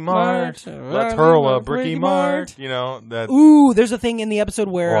quickie mart? Let's hurl a bricky mart. Ooh, there's a thing in the episode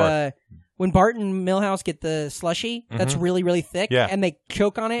where when Bart and Milhouse get the slushy, that's really, really thick, and they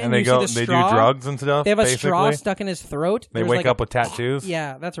choke on it, and they see the straw. Do drugs and stuff. They have a basically. Straw stuck in his throat. They wake up with tattoos.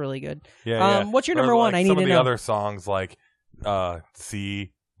 Yeah, that's really good. Yeah. What's your number one? I need to know. Some of the other songs like,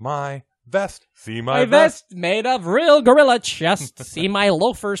 see my vest, see my vest made of real gorilla chest. See my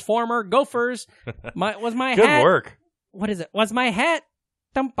loafers, former gophers. Was my good hat? Good work. What is it? Was my hat?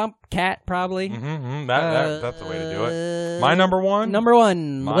 Dump bump cat probably. That's the way to do it. My number one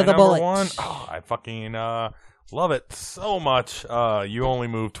with a bullet. Oh, I fucking love it so much. You Only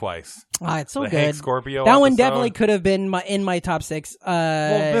Move Twice. It's so the good. Hank Scorpio. That episode. one definitely could have been in my top 6.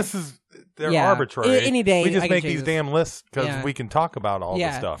 Well, this is. They're arbitrary. Any day, we just make these damn lists because we can talk about all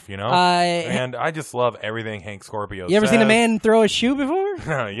the stuff, and I just love everything Hank Scorpio says. You ever seen a man throw a shoe before?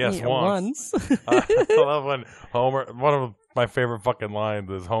 Yes, once. I love when Homer. One of my favorite fucking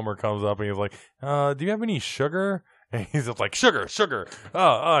lines is Homer comes up and he's like, "Do you have any sugar?" And he's just like, "Sugar."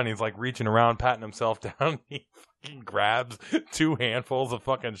 And he's like reaching around, patting himself down. He fucking grabs 2 handfuls of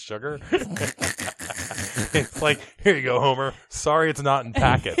fucking sugar. It's like, here you go, Homer. Sorry it's not in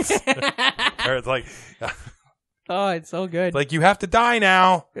packets. Or it's like... Oh, it's so good. It's like, you have to die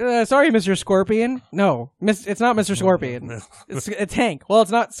now. Sorry, Mr. Scorpion. No, it's not Mr. Scorpion. It's Hank. Well,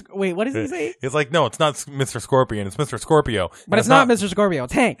 it's not... Wait, what does he say? It's like, no, it's not Mr. Scorpion. It's Mr. Scorpio. But it's not Mr. Scorpio.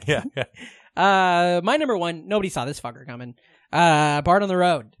 It's Hank. Yeah. My number one, nobody saw this fucker coming. Bart on the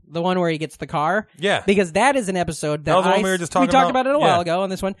Road, the one where he gets the car. Yeah. Because that is an episode that was the one we were just talking talked about. about it a while ago on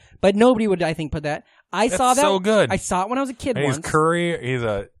this one, but nobody would, I think, put that. I saw that. So good. I saw it when I was a kid and once. He's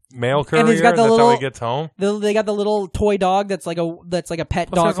a mail courier. And he's got the that's little, how he gets home. They got the little toy dog that's like a pet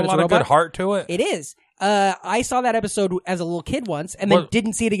Plus, dog. there's a lot of good heart to it. It is. I saw that episode as a little kid once, and then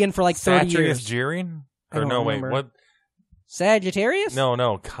didn't see it again for like 30 years. Jeering? I don't remember. Wait, what? Sagittarius?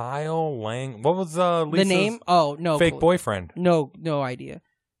 No. Kyle Lang. What was Lisa's the name? Oh, no. fake boyfriend? No idea.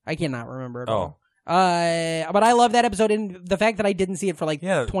 I cannot remember at all. Oh. But I love that episode, and the fact that I didn't see it for like 20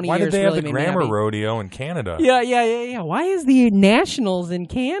 years. Why did they really have the made me grammar happy. rodeo in Canada? Yeah. Why is the Nationals in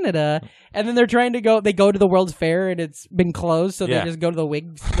Canada? And then they're trying to go. They go to the World's Fair, and it's been closed, so they just go to the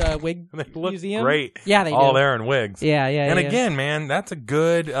wig They look museum. great. Yeah, they do. All there in wigs. Yeah. And again, man, that's a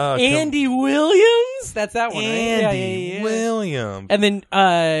good Andy Williams. That's that one. Andy right? Yeah. Williams. And then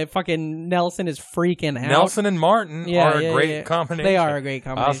fucking Nelson is freaking out. Nelson and Martin are a great combination. They are a great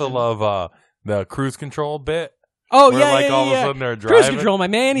combination. I also love the cruise control bit. Oh, where, yeah, like, yeah, all yeah. of a sudden they're driving. Cruise control, my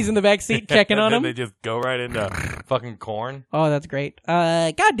man. He's in the back seat checking on him. They just go right into fucking corn. Oh, that's great.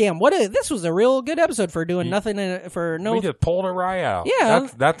 Goddamn, this was a real good episode for doing nothing for no. We just pulled it right out. Yeah.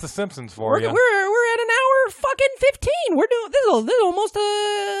 That's the Simpsons for you. We're at an hour fucking 15. We're doing this is almost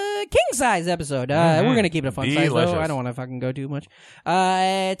a king size episode. We're gonna keep it a fun size though. I don't want to fucking go too much.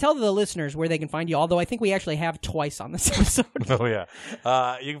 Tell the listeners where they can find you. Although I think we actually have twice on this episode. Oh yeah.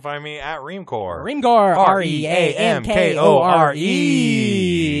 You can find me at Reamcore. Reamcore. REAMKORE.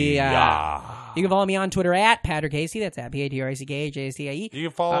 Yeah. You can follow me on Twitter at Patrick Hasty. That's at PATRICKHASTIE. You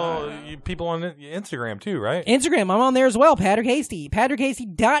can follow people on Instagram too, right? Instagram, I'm on there as well. Patrick Hasty.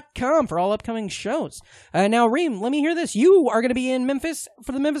 PatrickHasty.com for all upcoming shows. Now, Reem, let me hear this. You are going to be in Memphis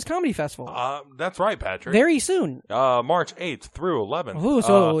for the Memphis Comedy Festival. That's right, Patrick. Very soon. March 8th through 11th. Ooh,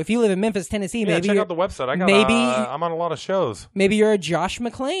 so if you live in Memphis, Tennessee, maybe check out the website. I'm on a lot of shows. Maybe you're a Josh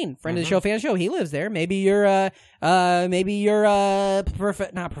McClain, friend of the show, fan of the show. He lives there. Maybe you're not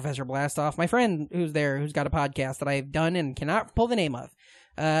Professor Blastoff, my friend who's there, who's got a podcast that I've done and cannot pull the name of.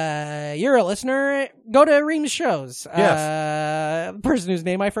 You're a listener. Go to Reem's shows. Yes. The person whose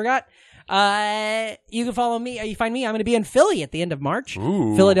name I forgot. You can follow me. You find me. I'm going to be in Philly at the end of March.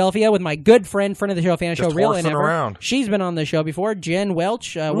 Ooh. Philadelphia with my good friend of the show, fan of the show, Real and Ever. Around. She's been on the show before. Jen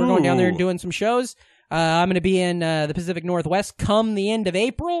Welch. We're going down there and doing some shows. I'm going to be in the Pacific Northwest come the end of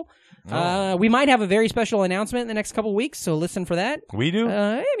April. We might have a very special announcement in the next couple weeks, so listen for that. We do?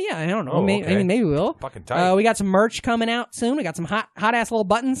 Yeah, I don't know. Oh, maybe we will. Fucking tight. We got some merch coming out soon. We got some hot ass little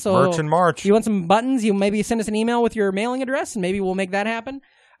buttons. So merch in March. You want some buttons? You maybe send us an email with your mailing address, and maybe we'll make that happen.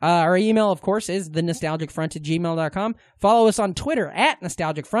 Our email, of course, is thenostalgicfront@gmail.com. Follow us on Twitter at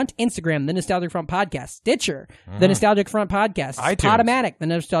Nostalgic Front, Instagram, The Nostalgic Front Podcast, Stitcher, The Nostalgic Front Podcast, iTunes. Podomatic, The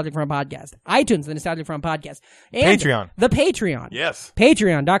Nostalgic Front Podcast, iTunes, The Nostalgic Front Podcast, and Patreon. The Patreon. Yes.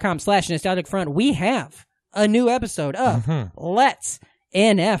 Patreon.com/Nostalgic Front. We have a new episode of Let's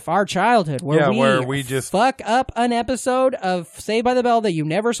NF Our Childhood, where we just fuck up an episode of Saved by the Bell that you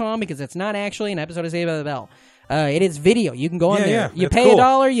never saw because it's not actually an episode of Saved by the Bell. It is video. You can go on there. Yeah, you pay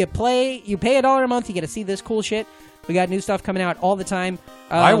 $1, you pay $1 a month, you get to see this cool shit. We got new stuff coming out all the time.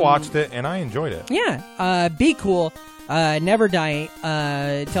 I watched it and I enjoyed it. Yeah. Be cool. Never die.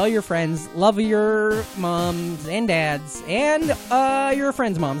 Tell your friends. Love your moms and dads and your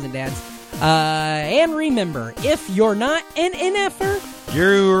friends' moms and dads. And remember, if you're not an NFer,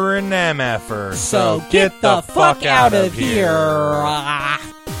 you're an MFer. So get the fuck out of here.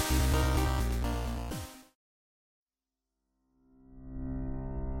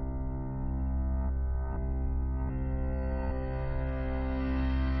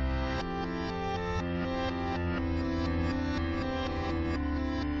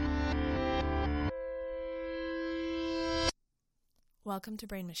 Welcome to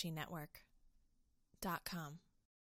BrainMachineNetwork.com.